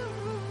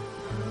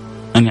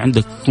أن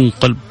عندك يكون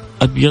قلب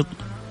أبيض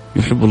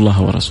يحب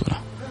الله ورسوله،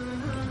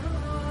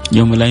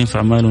 يوم لا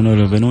ينفع مال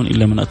ولا بنون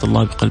إلا من أتى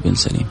الله بقلب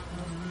سليم.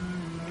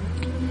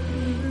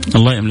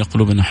 الله يملأ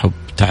قلوبنا حب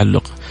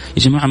تعلق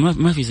يا جماعة،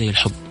 ما في زي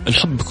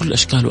الحب بكل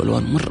أشكاله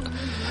وألوانه.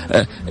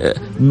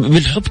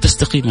 بالحب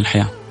تستقيم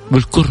الحياة،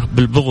 بالكره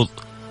بالبغض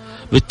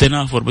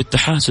بالتنافر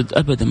بالتحاسد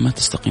أبدا ما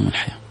تستقيم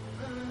الحياة.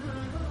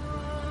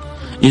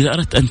 إذا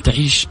أردت أن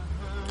تعيش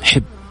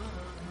حب،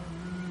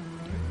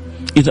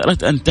 إذا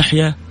أردت أن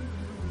تحيا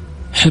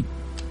حب.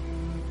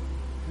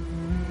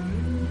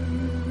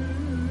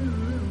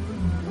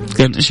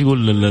 كان إيش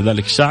يقول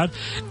ذلك الشاعر؟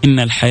 إن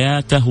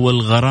الحياة هو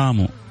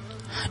الغرام،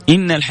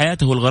 إن الحياة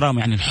هو الغرام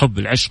يعني الحب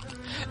العشق،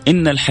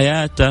 إن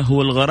الحياة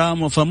هو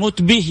الغرام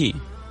فمت به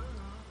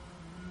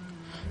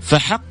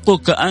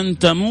فحقك أن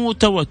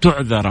تموت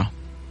وتعذر.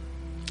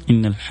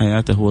 إن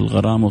الحياة هو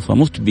الغرام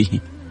فمت به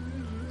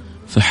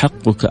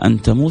فحقك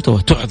أن تموت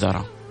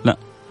وتعذر. لا،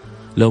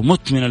 لو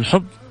مت من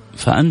الحب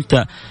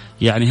فأنت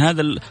يعني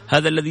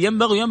هذا الذي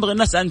ينبغي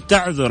الناس أن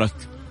تعذرك،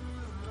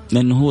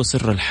 لأنه هو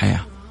سر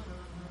الحياة.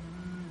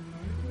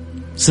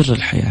 سر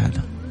الحياة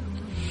هذا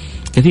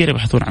كثير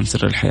يبحثون عن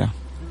سر الحياة.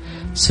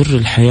 سر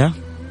الحياة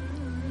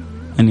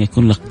أن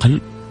يكون لك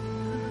قلب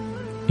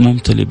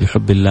ممتلئ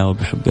بحب الله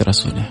وبحب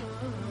رسوله.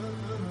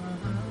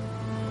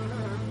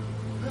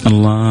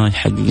 الله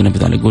يحققنا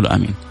بذلك. قولوا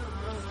آمين.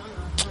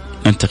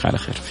 نلتقي على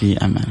خير في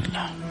أمان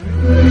الله.